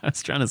 No, I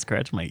was trying to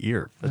scratch my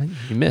ear.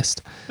 You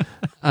missed.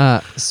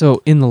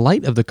 So in the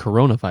light of the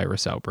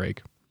coronavirus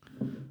outbreak,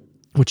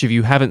 which if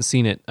you haven't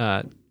seen it,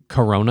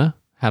 Corona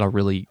had a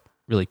really,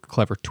 really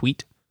clever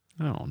tweet.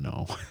 Oh,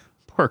 no.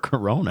 Poor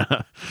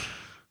Corona.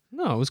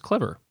 No, it was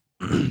clever.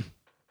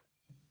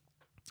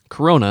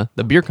 Corona,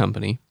 the beer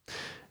company,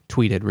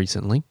 tweeted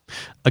recently,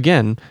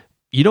 again,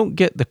 you don't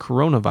get the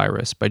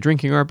coronavirus by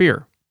drinking our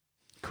beer.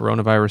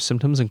 Coronavirus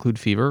symptoms include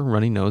fever,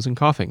 runny nose, and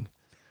coughing.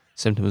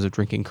 Symptoms of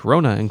drinking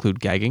Corona include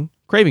gagging,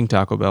 craving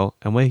Taco Bell,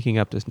 and waking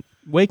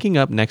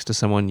up next to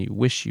someone you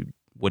wish you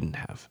wouldn't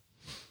have.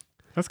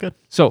 That's good.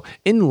 So,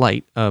 in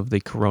light of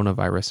the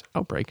coronavirus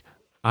outbreak,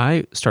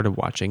 I started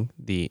watching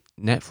the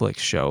Netflix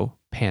show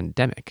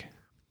Pandemic.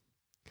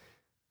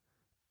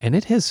 And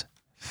it is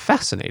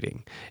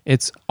fascinating.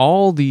 It's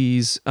all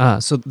these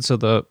so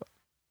the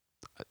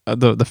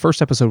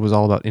first episode was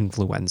all about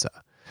influenza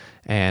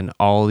and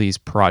all these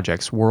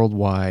projects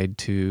worldwide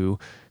to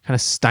kind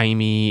of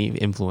stymie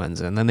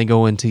influenza, and then they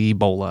go into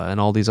Ebola and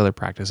all these other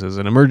practices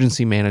and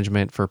emergency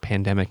management for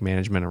pandemic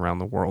management around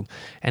the world.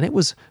 And it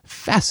was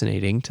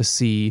fascinating to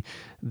see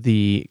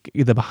the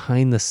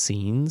behind the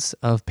scenes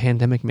of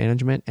pandemic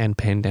management and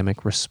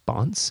pandemic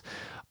response.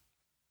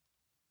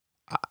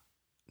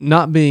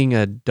 Not being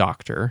a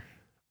doctor,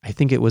 I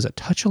think it was a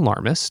touch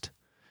alarmist,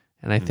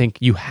 and I think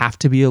you have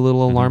to be a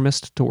little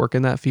alarmist to work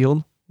in that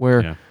field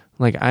where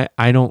like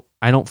I don't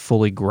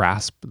fully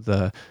grasp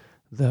the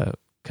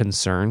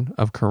concern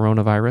of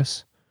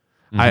coronavirus.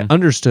 I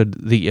understood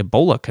the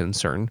Ebola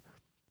concern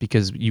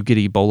because you get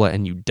Ebola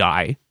and you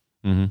die.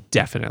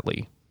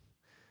 Definitely.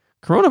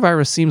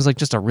 Coronavirus seems like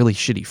just a really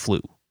shitty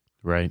flu.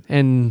 Right.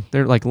 And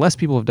they're like less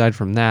people have died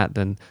from that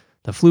than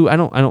the flu. I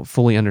don't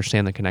fully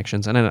understand the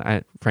connections, and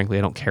I frankly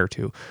I don't care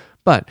to.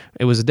 But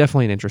it was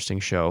definitely an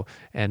interesting show,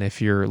 and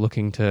if you're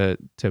looking to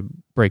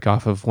break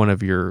off of one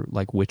of your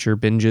like Witcher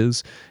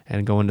binges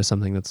and go into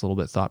something that's a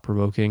little bit thought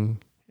provoking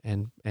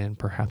and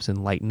perhaps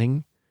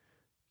enlightening,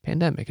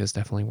 Pandemic is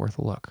definitely worth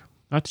a look.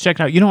 I'll have to check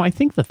it out. I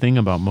think the thing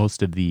about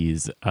most of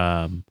these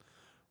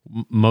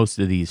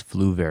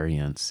flu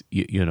variants,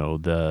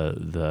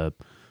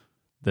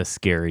 the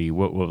scary,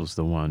 what was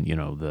the one?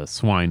 The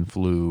swine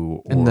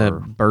flu or and the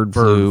bird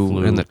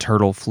flu and the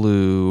turtle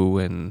flu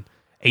and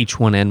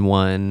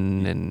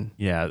H1N1 and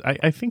yeah,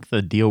 I think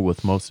the deal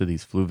with most of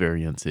these flu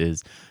variants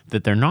is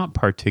that they're not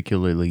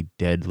particularly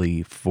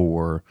deadly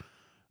for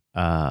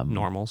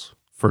normals.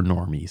 For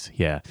normies,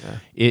 yeah.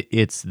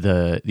 It's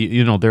they're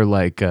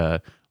like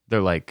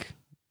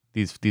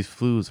these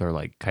flus are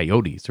like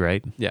coyotes,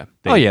 right? Yeah.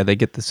 They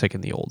get the sick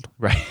and the old,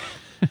 right?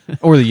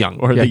 Or the young,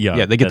 the young.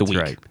 Yeah, they get the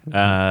That's weak.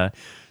 Right.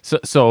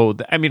 So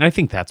I mean, I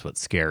think that's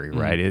what's scary,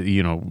 right?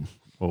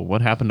 Well,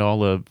 what happened to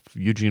all of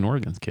Eugene,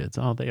 Oregon's kids?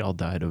 Oh, they all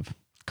died of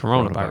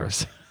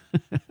coronavirus.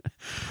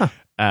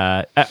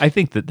 I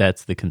think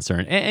that's the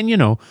concern, and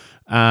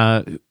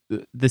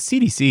the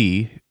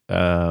CDC,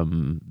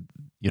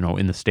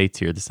 in the States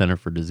here, the Center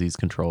for Disease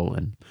Control,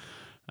 and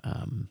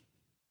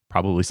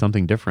probably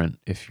something different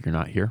if you're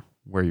not here,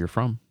 where you're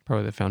from.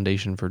 Probably the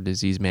Foundation for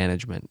Disease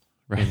Management,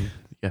 right?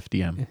 The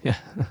FDM. Yeah.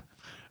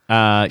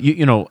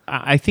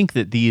 I think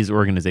that these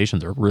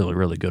organizations are really,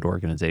 really good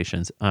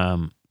organizations.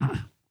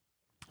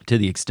 To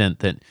the extent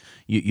that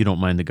you don't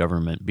mind the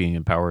government being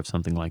in power of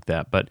something like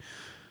that, but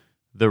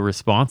the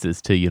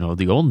responses to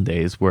the olden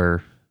days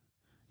where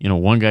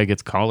one guy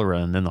gets cholera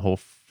and then the whole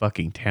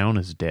fucking town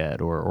is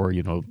dead, or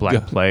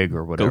Black Plague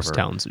or whatever, ghost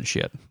towns and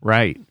shit.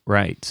 Right.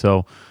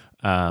 So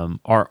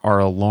our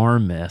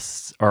alarmism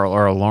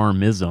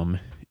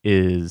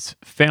is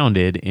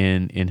founded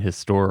in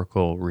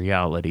historical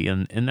reality,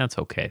 and that's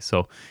okay.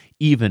 So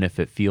even if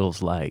it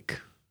feels like,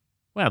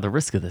 well, the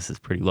risk of this is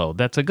pretty low,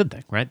 that's a good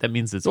thing, right? That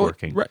means it's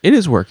working. Right. It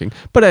is working,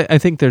 but I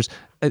think there's,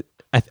 I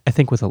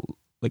think with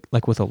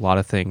with a lot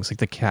of things, like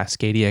the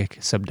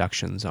Cascadia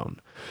subduction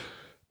zone,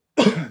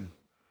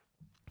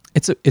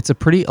 it's a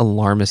pretty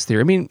alarmist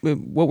theory. I mean,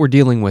 what we're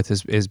dealing with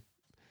is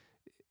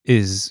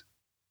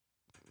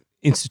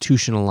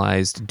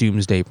institutionalized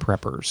doomsday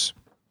preppers.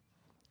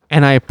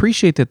 And I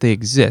appreciate that they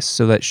exist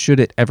so that should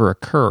it ever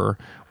occur,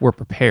 we're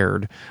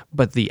prepared.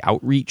 But the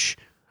outreach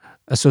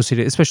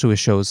associated, especially with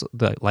shows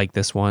like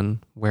this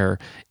one, where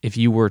if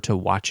you were to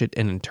watch it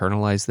and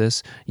internalize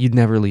this, you'd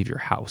never leave your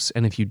house.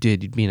 And if you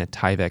did, you'd be in a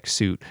Tyvek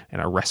suit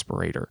and a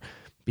respirator,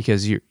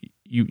 because you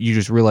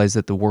just realize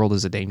that the world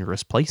is a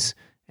dangerous place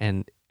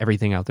and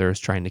everything out there is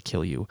trying to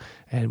kill you.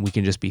 And we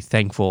can just be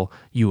thankful,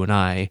 you and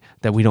I,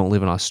 that we don't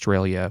live in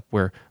Australia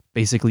where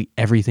basically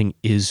everything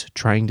is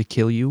trying to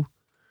kill you.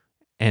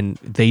 And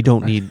they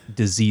don't need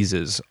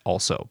diseases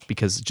also,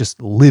 because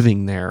just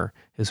living there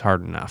is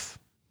hard enough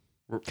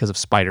because of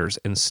spiders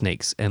and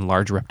snakes and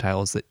large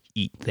reptiles that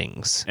eat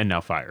things. And now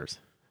fires.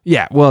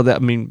 Yeah, well,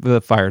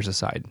 the fires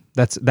aside,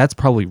 that's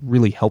probably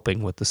really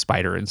helping with the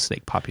spider and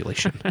snake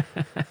population.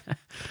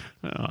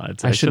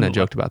 I shouldn't have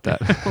joked about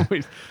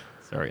that.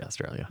 Sorry,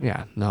 Australia.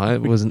 Yeah, no,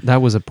 it wasn't.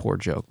 That was a poor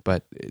joke,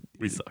 but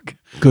we suck.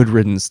 Good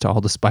riddance to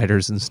all the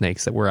spiders and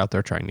snakes that were out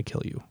there trying to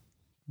kill you.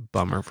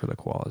 Bummer for the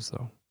koalas,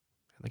 though.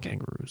 The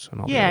kangaroos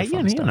and all the other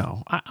fun stuff. You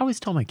know, I always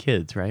tell my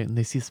kids, right? And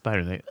they see a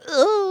spider, they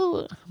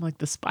oh, I'm like,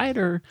 the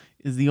spider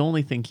is the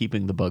only thing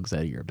keeping the bugs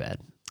out of your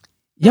bed.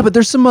 Yeah, but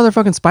there's some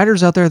motherfucking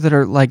spiders out there that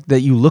are like that.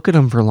 You look at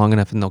them for long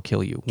enough and they'll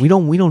kill you. We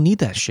don't need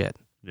that shit.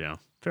 Yeah,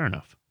 fair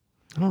enough.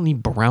 I don't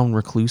need brown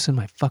recluse in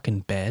my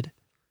fucking bed.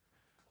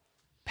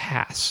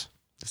 Pass.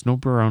 There's no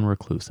brown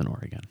recluse in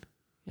Oregon.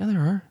 Yeah,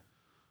 there are.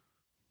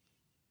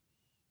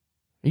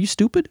 Are you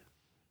stupid?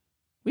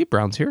 We have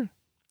browns here.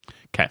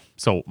 Okay,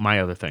 so my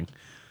other thing.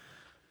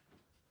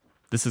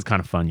 This is kind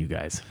of fun, you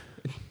guys.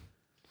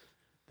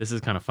 This is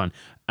kind of fun.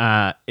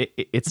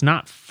 It's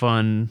not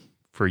fun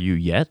for you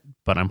yet,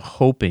 but I'm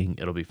hoping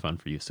it'll be fun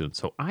for you soon.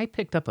 So I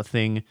picked up a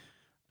thing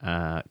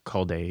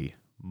called a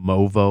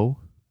Movo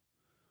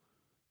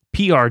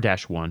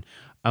PR-1.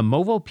 A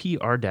Movo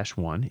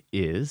PR-1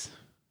 is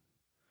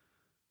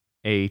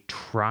a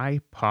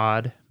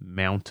tripod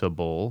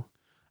mountable,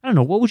 I don't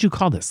know, what would you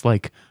call this?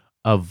 Like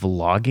a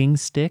vlogging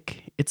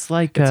stick? It's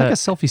like a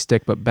selfie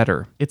stick, but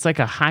better. It's like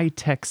a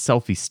high-tech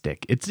selfie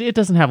stick. It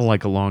doesn't have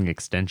like a long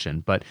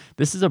extension, but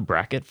this is a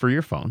bracket for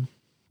your phone.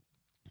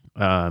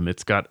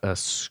 It's got a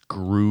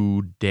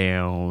screw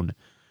down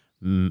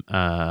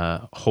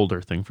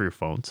holder thing for your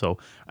phone. So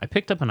I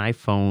picked up an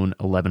iPhone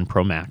 11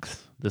 Pro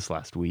Max this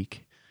last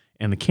week,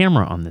 and the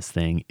camera on this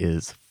thing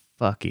is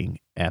fucking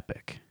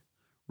epic.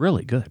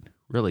 Really good.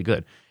 Really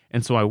good.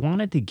 And so I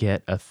wanted to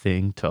get a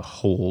thing to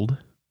hold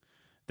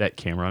that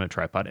camera on a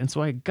tripod, and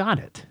so I got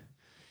it.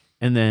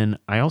 And then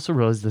I also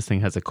realized this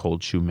thing has a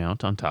cold shoe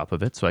mount on top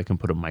of it, so I can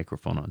put a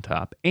microphone on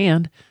top.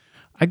 And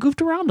I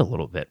goofed around a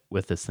little bit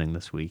with this thing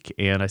this week,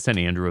 and I sent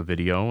Andrew a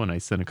video, and I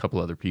sent a couple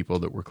other people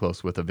that were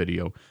close with a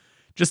video,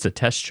 just a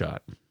test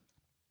shot.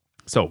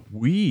 So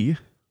we,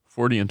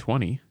 40 and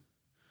 20,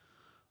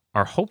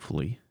 are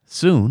hopefully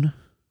soon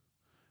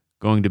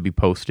going to be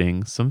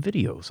posting some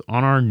videos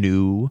on our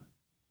new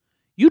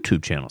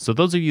YouTube channel. So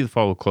those of you that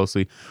follow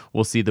closely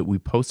will see that we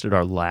posted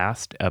our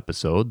last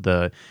episode,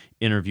 the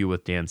interview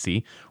with Dan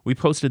C. We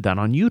posted that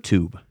on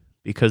YouTube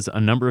because a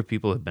number of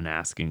people have been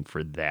asking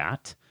for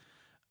that,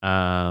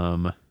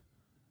 that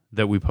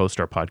we post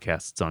our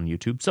podcasts on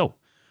YouTube. So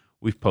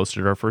we've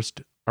posted our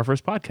first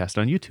podcast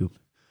on YouTube.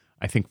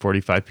 I think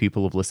 45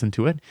 people have listened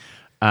to it.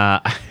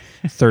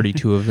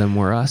 32 of them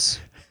were us.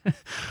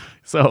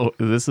 So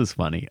this is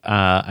funny.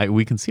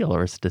 We can see all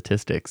our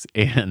statistics,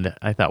 and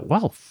I thought,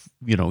 well,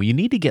 you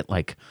need to get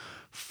like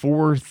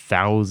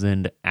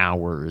 4,000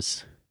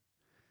 hours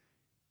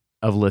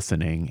of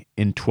listening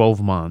in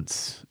 12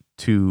 months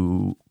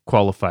to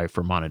qualify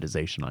for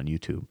monetization on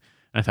YouTube.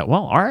 And I thought,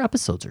 well, our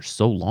episodes are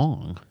so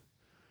long.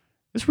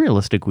 It's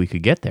realistic we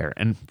could get there.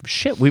 And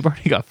shit, we've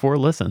already got 4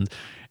 listens.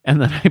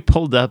 And then I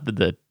pulled up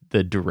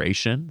the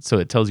duration, so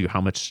it tells you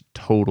how much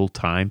total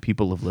time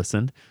people have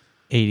listened.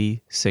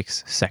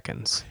 86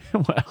 seconds.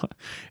 Well,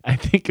 I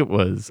think it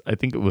was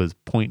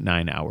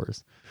 0.9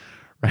 hours,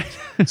 right?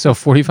 So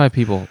 45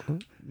 people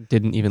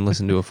didn't even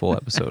listen to a full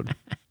episode.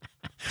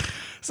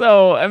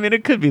 So, I mean,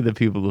 it could be the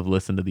people who've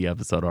listened to the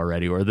episode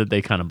already, or that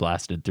they kind of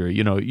blasted through.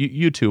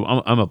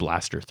 YouTube, I'm a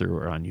blaster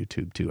through on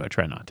YouTube too. I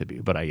try not to be,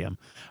 but I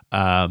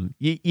am.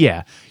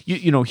 Yeah.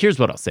 Here's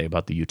what I'll say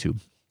about the YouTube.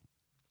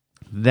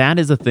 That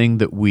is a thing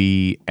that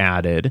we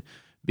added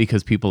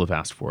because people have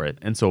asked for it.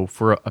 And so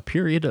for a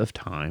period of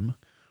time,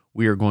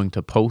 we are going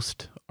to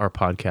post our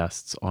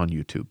podcasts on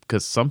YouTube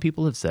because some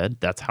people have said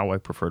that's how I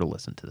prefer to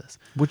listen to this.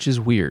 Which is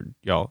weird,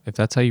 y'all. If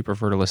that's how you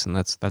prefer to listen,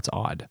 that's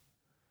odd.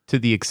 To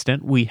the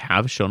extent we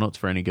have show notes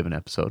for any given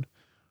episode,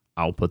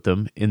 I'll put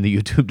them in the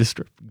YouTube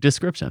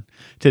description.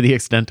 To the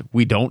extent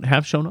we don't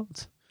have show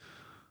notes,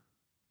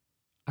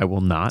 I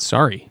will not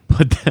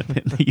put them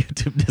in the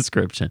YouTube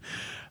description.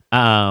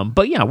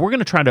 But yeah, I'm going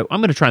to try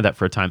that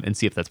for a time and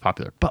see if that's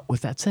popular. But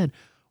with that said,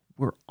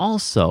 we're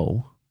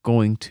also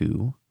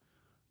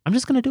I'm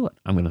just going to do it.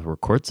 I'm going to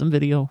record some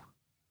video.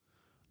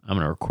 I'm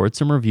going to record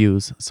some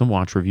reviews, some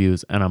watch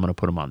reviews, and I'm going to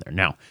put them on there.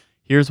 Now,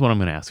 here's what I'm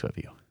going to ask of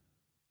you.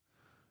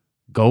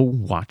 Go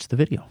watch the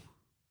video.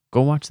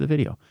 Go watch the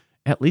video.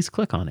 at least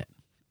click on it.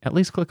 At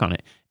least click on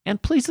it.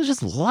 And please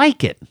just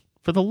like it.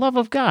 For the love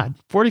of God.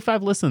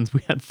 45 listens.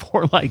 We had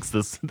 4 likes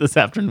this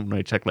afternoon when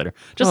I checked later.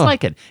 Just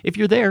like it. If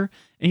you're there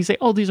and you say,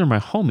 oh, these are my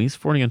homies,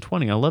 40 and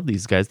 20. I love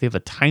these guys. They have a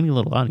tiny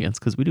little audience,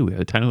 because we do. We have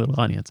a tiny little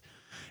audience.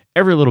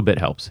 Every little bit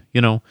helps.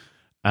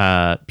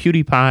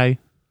 PewDiePie,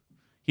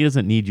 he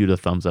doesn't need you to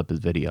thumbs up his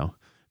video,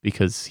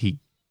 because he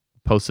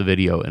posts a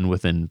video and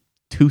within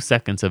 2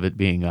 seconds of it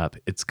being up,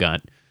 it's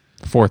got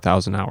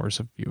 4,000 hours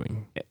of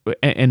viewing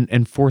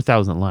and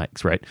 4,000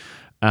 likes, right?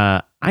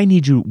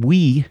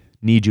 We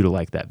need you to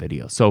like that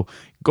video. So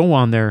go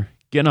on there,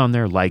 get on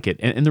there, like it.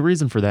 And the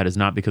reason for that is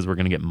not because we're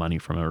going to get money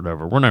from it or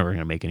whatever. We're never going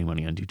to make any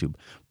money on YouTube,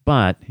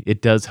 but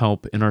it does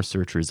help in our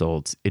search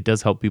results. It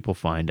does help people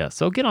find us.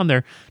 So get on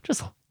there,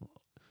 just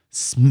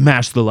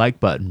smash the like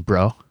button,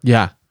 bro.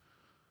 Yeah.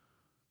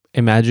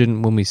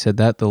 Imagine when we said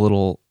that, the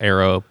little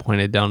arrow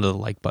pointed down to the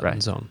like button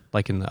zone,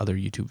 like in the other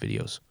YouTube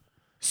videos.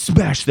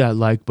 Smash that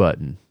like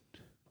button.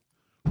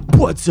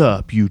 What's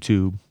up,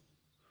 YouTube?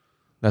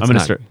 That's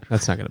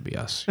not going to be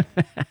us.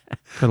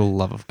 For the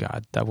love of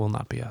God, that will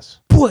not be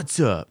us. What's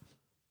up?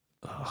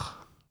 Ugh.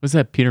 Was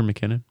that Peter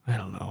McKinnon? I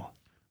don't know.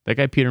 That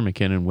guy Peter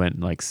McKinnon went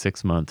like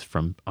 6 months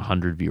from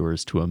 100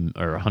 viewers to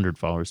 100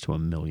 followers to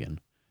 1 million.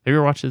 Have you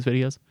ever watched his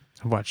videos?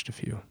 I've watched a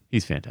few.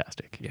 He's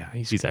fantastic. Yeah,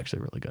 he's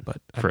actually really good,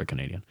 but for a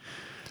Canadian.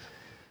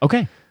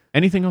 Okay.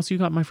 Anything else you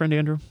got, my friend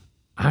Andrew?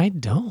 I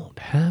don't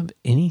have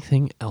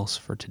anything else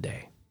for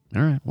today.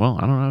 All right. Well,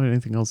 I don't have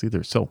anything else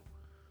either. So,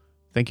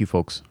 thank you,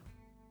 folks,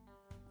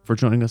 for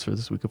joining us for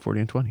this week of 40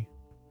 and 20.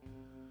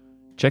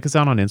 Check us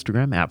out on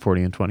Instagram at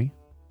 40 and 20.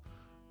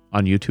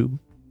 On YouTube,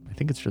 I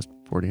think it's just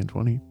 40 and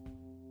 20.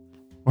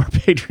 Or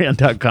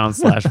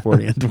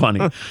patreon.com/40 and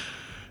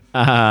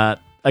 20.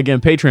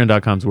 Again,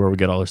 patreon.com is where we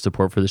get all our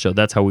support for the show.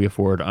 That's how we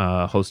afford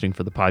hosting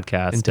for the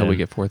podcast. Until we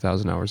get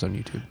 4,000 hours on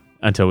YouTube.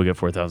 Until we get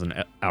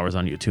 4,000 hours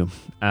on YouTube.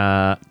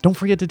 Don't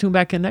forget to tune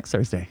back in next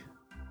Thursday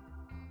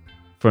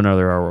for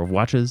another hour of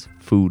watches,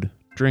 food,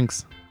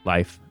 drinks,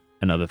 life,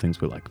 and other things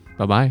we like.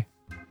 Bye-bye.